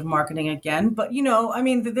language of marketing again, but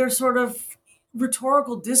they're sort of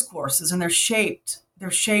rhetorical discourses, and they're shaped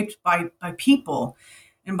by people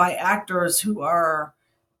and by actors who are,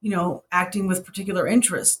 acting with particular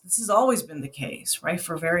interests. This has always been the case, right,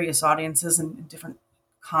 for various audiences and in different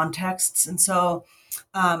contexts. And so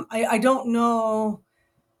I don't know,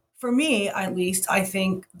 for me at least, I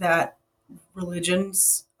think that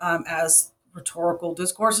religions as rhetorical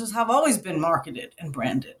discourses have always been marketed and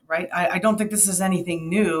branded, right? I don't think this is anything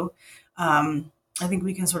new. I think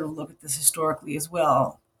we can sort of look at this historically as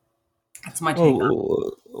well. That's my take on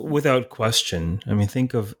it. Without question. I mean,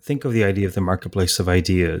 think of the idea of the marketplace of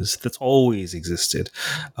ideas that's always existed.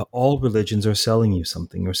 All religions are selling you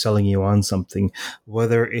something or selling you on something,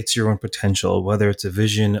 whether it's your own potential, whether it's a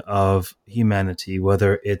vision of humanity,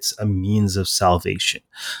 whether it's a means of salvation,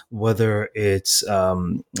 whether it's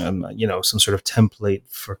some sort of template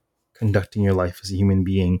for conducting your life as a human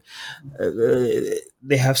being.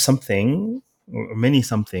 They have something, or many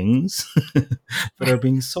somethings, that are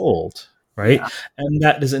being sold. Right. Yeah. And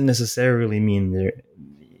that doesn't necessarily mean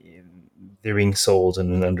they're being sold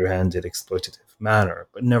in an underhanded, exploitative manner.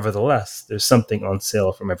 But nevertheless, there's something on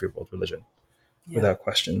sale from every world religion, without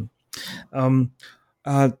question. So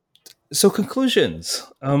conclusions.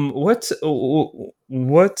 What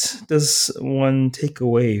does one take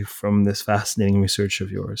away from this fascinating research of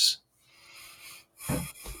yours?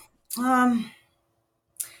 I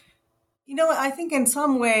think in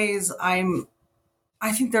some ways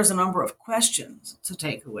I think there's a number of questions to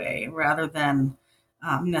take away rather than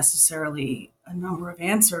necessarily a number of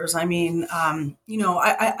answers. I mean,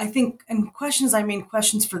 I think, and questions, I mean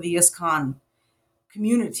questions for the ISKCON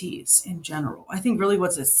communities in general. I think really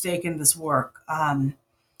what's at stake in this work,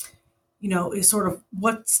 is sort of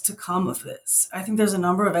what's to come of this. I think there's a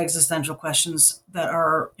number of existential questions that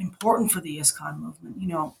are important for the ISKCON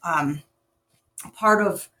movement. Part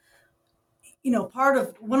of part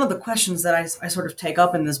of one of the questions that I sort of take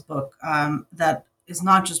up in this book, that is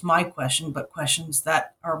not just my question, but questions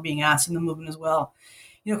that are being asked in the movement as well,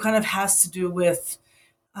 kind of has to do with,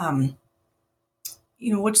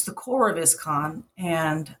 what's the core of ISKCON?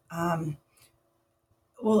 And,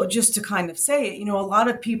 well, just to kind of say it, a lot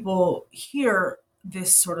of people hear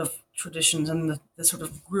this sort of traditions and the sort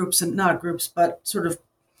of groups, and not groups, but sort of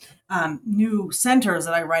new centers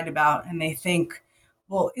that I write about, and they think,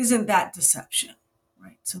 well, isn't that deception,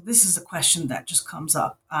 right? So this is a question that just comes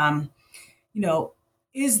up.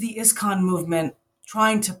 Is the ISKCON movement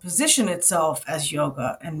trying to position itself as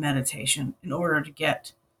yoga and meditation in order to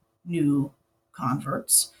get new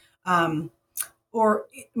converts?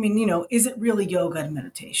 Is it really yoga and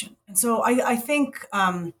meditation? And so I think,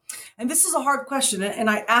 and this is a hard question, and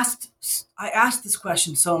I asked this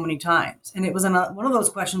question so many times, and it was one of those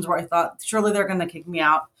questions where I thought, surely they're going to kick me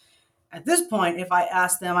out at this point if I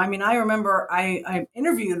asked them. I mean, I remember I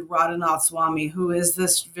interviewed Radhanath Swami, who is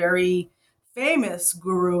this very famous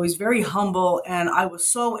guru. He's very humble, and I was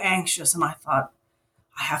so anxious, and I thought,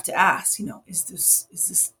 I have to ask, is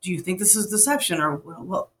this, do you think this is deception, or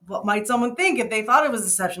what might someone think if they thought it was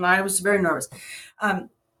deception? I was very nervous. And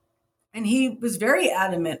he was very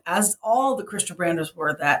adamant, as all the Krishna Branders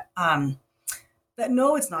were, that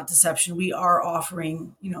no, it's not deception. We are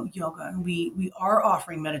offering, yoga, and we are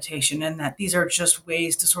offering meditation, and that these are just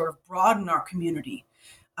ways to sort of broaden our community.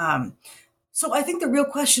 So I think the real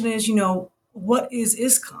question is, what is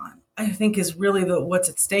ISKCON? I think is really what's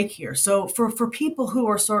at stake here. So for people who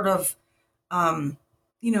are sort of, so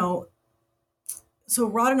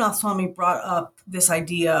Radhanath Swami brought up this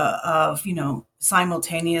idea of,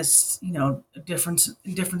 simultaneous, difference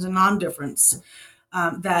and non-difference,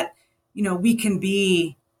 that, we can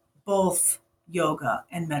be both yoga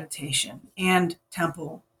and meditation and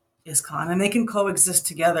temple ISKCON, and they can coexist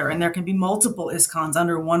together, and there can be multiple ISKCONs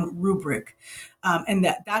under one rubric. And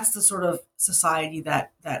that's the sort of society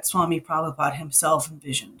that Swami Prabhupada himself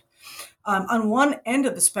envisioned. On one end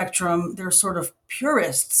of the spectrum, there's sort of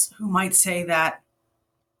purists who might say that,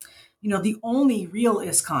 the only real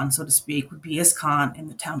ISKCON, so to speak, would be ISKCON in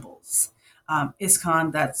the temples.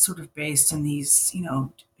 ISKCON that's sort of based in these,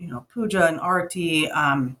 puja and arati,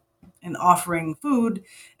 and offering food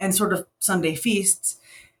and sort of Sunday feasts.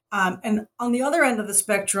 And on the other end of the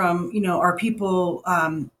spectrum, are people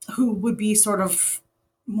who would be sort of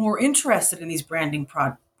more interested in these branding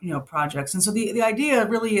projects. And so the idea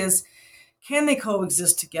really is, can they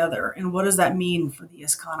coexist together? And what does that mean for the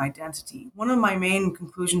ISKCON identity? One of my main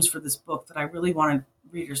conclusions for this book that I really wanted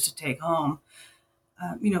readers to take home,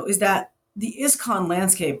 is that the ISKCON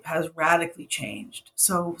landscape has radically changed.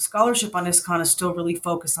 So scholarship on ISKCON is still really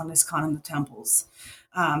focused on ISKCON in the temples.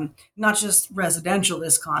 Not just residential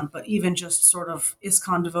ISKCON, but even just sort of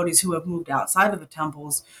ISKCON devotees who have moved outside of the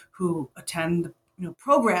temples, who attend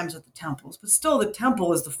programs at the temples. But still, the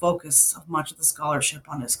temple is the focus of much of the scholarship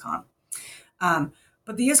on ISKCON.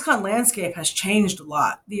 But the ISKCON landscape has changed a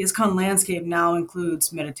lot. The ISKCON landscape now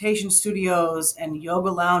includes meditation studios and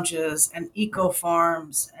yoga lounges and eco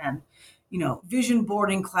farms and vision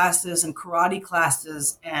boarding classes and karate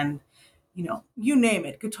classes and you name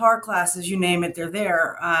it, guitar classes, you name it, they're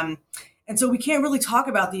there. And so we can't really talk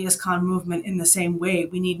about the ISKCON movement in the same way.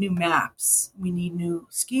 We need new maps. We need new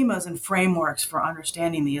schemas and frameworks for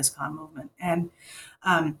understanding the ISKCON movement. And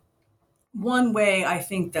one way I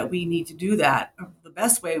think that we need to do that, or the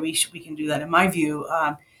best way we can do that, in my view,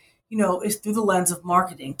 is through the lens of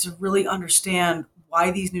marketing, to really understand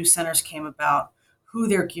why these new centers came about, who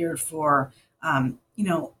they're geared for,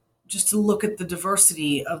 just to look at the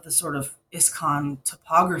diversity of the sort of ISKCON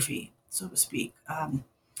topography, so to speak.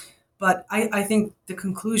 But I think the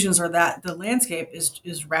conclusions are that the landscape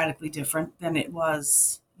is radically different than it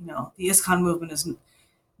was. The ISKCON movement is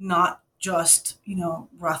not just,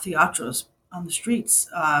 Rath Yatras on the streets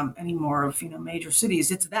anymore of, major cities.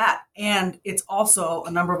 It's that. And it's also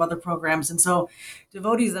a number of other programs. And so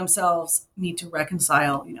devotees themselves need to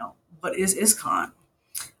reconcile, what is ISKCON?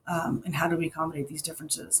 And how do we accommodate these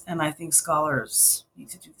differences? And I think scholars need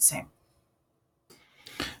to do the same.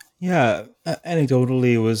 Yeah,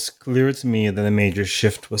 anecdotally, it was clear to me that a major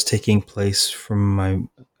shift was taking place from my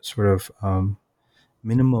sort of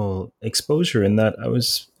minimal exposure, in that I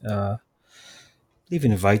was, I believe,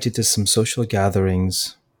 invited to some social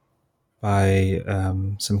gatherings by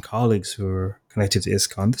some colleagues who were connected to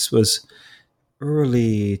ISKCON. This was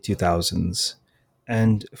early 2000s.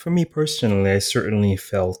 And for me personally, I certainly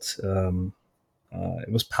felt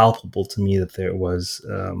it was palpable to me that there was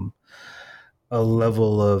a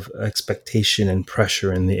level of expectation and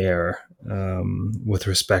pressure in the air with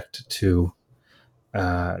respect to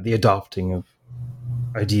the adopting of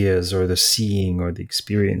ideas, or the seeing or the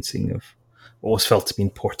experiencing of what was felt to be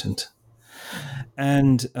important.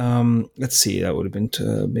 And let's see, that would have been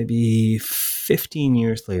maybe 15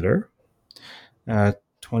 years later,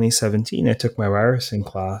 2017, I took my Ryerson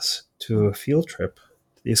class to a field trip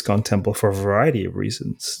to the ISKCON Temple for a variety of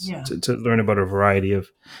reasons, to learn about a variety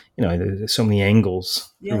of, there's so many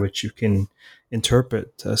angles through which you can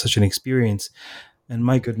interpret such an experience. And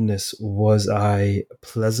my goodness, was I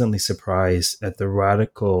pleasantly surprised at the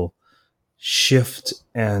radical shift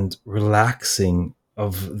and relaxing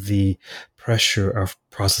of the pressure of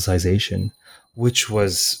processization, which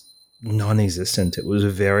was non-existent. It was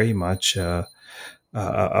very much a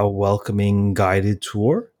welcoming guided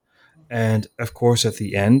tour. And of course, at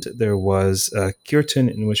the end, there was a kirtan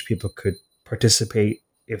in which people could participate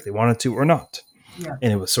if they wanted to or not. Yeah.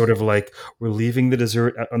 And it was sort of like, we're leaving the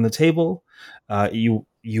dessert on the table. You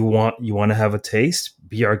want to have a taste,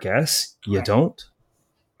 be our guest. You Right. don't.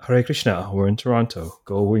 Hare Krishna, we're in Toronto.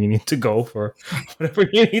 Go where you need to go for whatever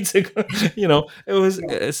you need to go. It was,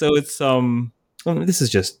 so it's, this is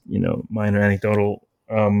just, minor anecdotal,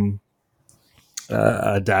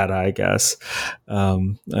 data, I guess.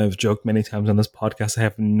 I've joked many times on this podcast, I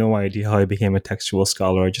have no idea how I became a textual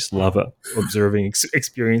scholar. I just love observing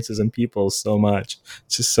experiences and people so much.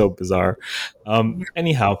 It's just so bizarre.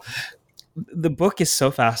 Anyhow, the book is so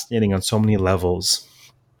fascinating on so many levels.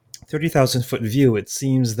 30,000 foot view, it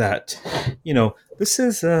seems that, this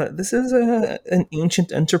is an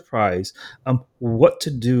ancient enterprise. What to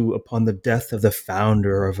do upon the death of the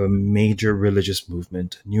founder of a major religious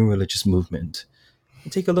movement, new religious movement.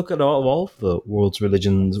 And take a look at all of the world's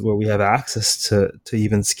religions where we have access to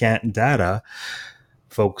even scant data.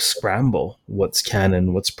 Folks scramble. What's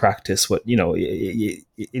canon? What's practice? What, it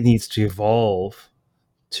needs to evolve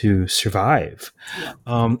to survive.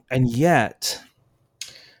 Yeah. And yet,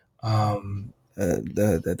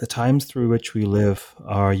 the times through which we live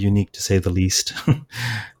are unique, to say the least.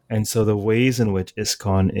 And so the ways in which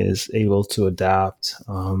ISKCON is able to adapt,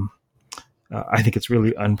 I think it's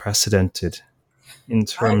really unprecedented in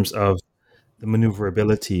terms of the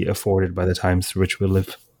maneuverability afforded by the times through which we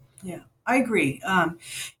live. Yeah, I agree. And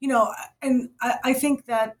I think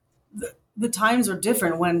that the times are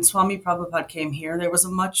different. When Swami Prabhupada came here, there was a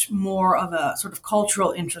much more of a sort of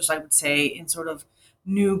cultural interest, I would say, in sort of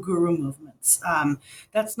new guru movements.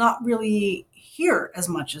 That's not really here as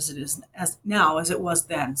much as it is as now as it was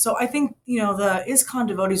then. So I think, the ISKCON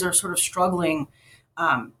devotees are sort of struggling,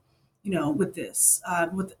 with this.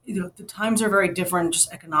 The times are very different,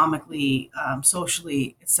 just economically,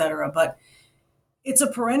 socially, etc. But it's a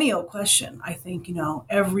perennial question. I think,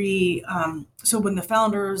 every, so when the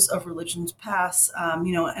founders of religions pass,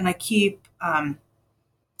 and I keep, kind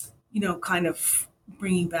of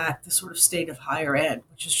bringing back the sort of state of higher ed,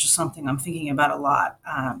 which is just something I'm thinking about a lot.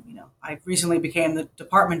 I recently became the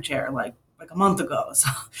department chair like a month ago.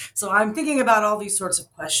 So I'm thinking about all these sorts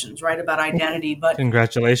of questions, right, about identity. But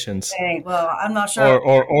congratulations. Hey, well, I'm not sure.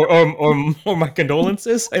 Or my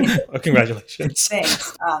condolences. Congratulations.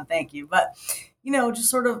 Thanks. Thank you. But, just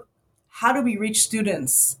sort of, how do we reach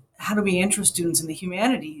students? How do we interest students in the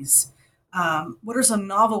humanities? What are some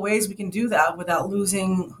novel ways we can do that without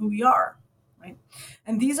losing who we are? Right?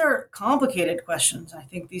 And these are complicated questions. I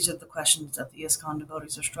think these are the questions that the ISKCON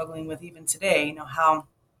devotees are struggling with even today. How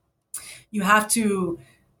you have to,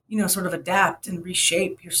 sort of adapt and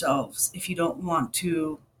reshape yourselves if you don't want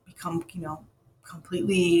to become,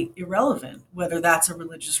 completely irrelevant, whether that's a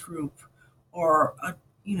religious group or a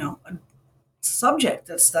subject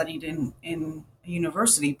that's studied in a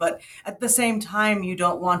university. But at the same time, you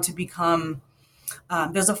don't want to become,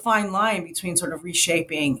 there's a fine line between sort of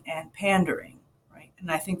reshaping and pandering, right?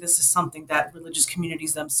 And I think this is something that religious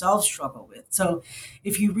communities themselves struggle with. So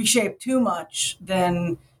if you reshape too much,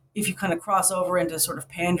 then if you kind of cross over into sort of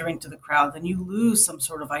pandering to the crowd, then you lose some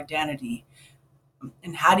sort of identity.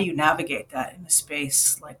 And how do you navigate that in a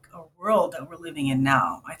space like a world that we're living in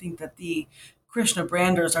now? I think that the Krishna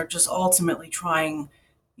branders are just ultimately trying,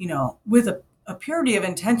 with a purity of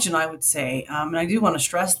intention, I would say, and I do want to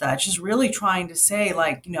stress that, just really trying to say,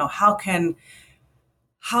 like, how can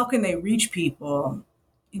they reach people?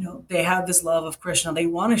 They have this love of Krishna. They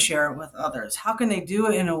want to share it with others. How can they do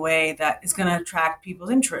it in a way that is going to attract people's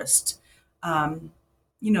interest? And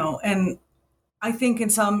I think in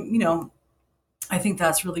some, I think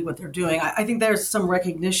that's really what they're doing. I think there's some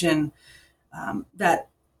recognition that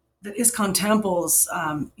ISKCON temples,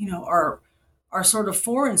 are sort of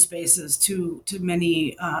foreign spaces to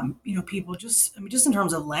many, people. Just in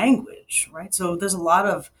terms of language, right? So there's a lot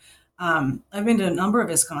of I've been to a number of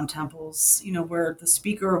ISKCON temples, where the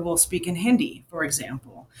speaker will speak in Hindi, for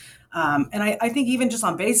example. And I think even just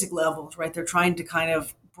on basic levels, right, they're trying to kind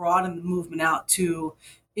of broaden the movement out to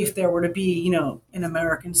if there were to be, an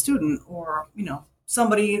American student or,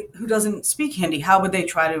 somebody who doesn't speak Hindi, how would they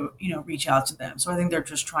try to, reach out to them? So I think they're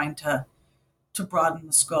just trying to broaden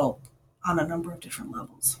the scope on a number of different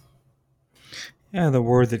levels. Yeah, the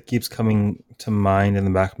word that keeps coming to mind in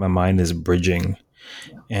the back of my mind is bridging.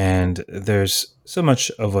 Yeah. And there's so much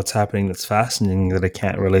of what's happening that's fascinating that I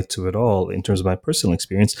can't relate to at all in terms of my personal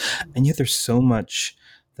experience. And yet there's so much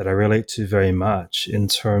that I relate to very much in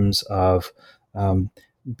terms of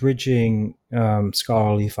bridging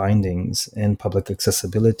scholarly findings and public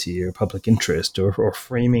accessibility or public interest or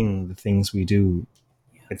framing the things we do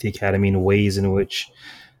at the Academy in ways in which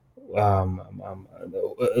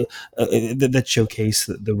that showcase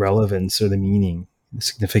the relevance or the meaning, the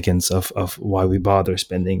significance of why we bother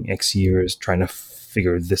spending X years trying to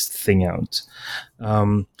figure this thing out.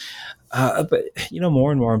 But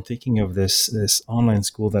more and more I'm thinking of this online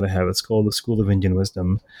school that I have. It's called the School of Indian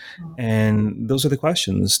Wisdom. And those are the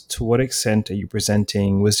questions. To what extent are you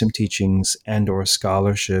presenting wisdom teachings and or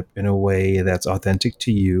scholarship in a way that's authentic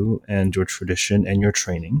to you and your tradition and your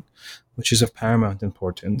training, which is of paramount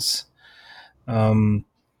importance. And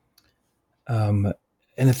at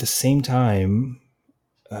the same time,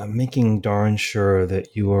 making darn sure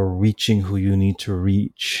that you are reaching who you need to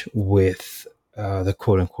reach with the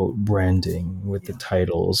quote unquote branding, with the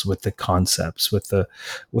titles, with the concepts, with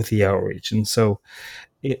the outreach. And so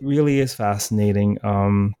it really is fascinating.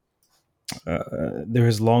 There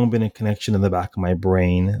has long been a connection in the back of my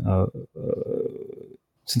brain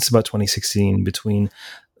since about 2016 between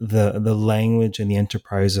the language and the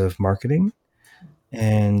enterprise of marketing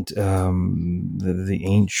and the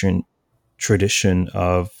ancient tradition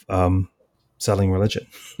of selling religion.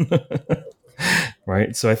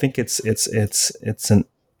 Right. So I think it's an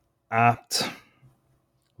apt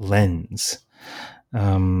lens.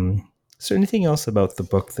 Is there anything else about the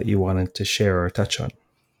book that you wanted to share or touch on?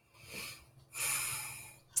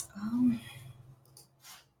 I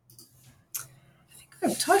think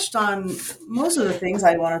I've touched on most of the things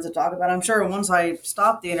I wanted to talk about. I'm sure once I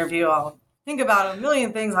stop the interview, I'll think about a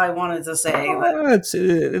million things I wanted to say.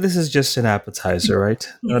 This is just an appetizer, right?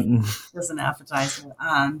 Just an appetizer.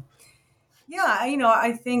 Yeah,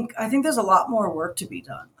 I think there's a lot more work to be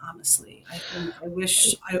done. Honestly, I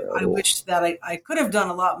wish that I could have done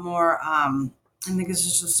a lot more. I think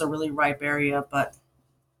it's just a really ripe area, but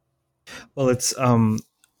well, it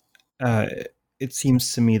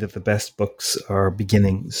seems to me that the best books are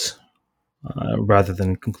beginnings rather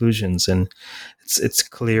than conclusions, and it's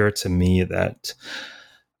clear to me that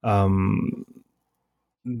the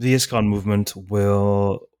ISKCON movement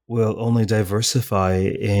will only diversify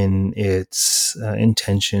in its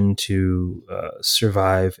intention to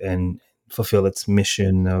survive and fulfill its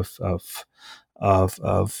mission of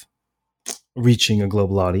reaching a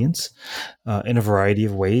global audience in a variety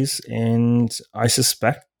of ways. And I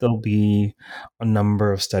suspect there'll be a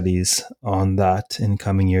number of studies on that in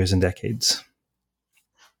coming years and decades.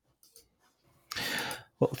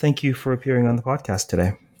 Well, thank you for appearing on the podcast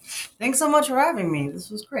today. Thanks so much for having me. This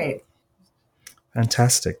was great.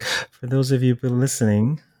 Fantastic. For those of you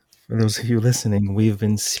listening, we've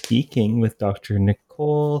been speaking with Dr.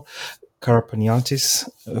 Nicole Karapaniatis,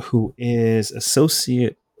 who is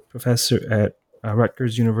Associate Professor at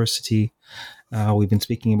Rutgers University. We've been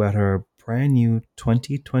speaking about her brand new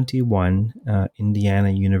 2021 Indiana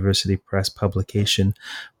University Press publication,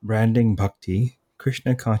 Branding Bhakti,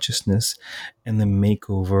 Krishna Consciousness, and the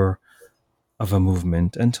Makeover of a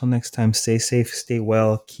Movement. Until next time, stay safe, stay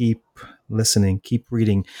well, keep listening, keep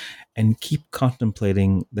reading, and keep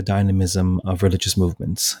contemplating the dynamism of religious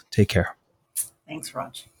movements. Take care. Thanks,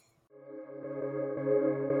 Raj.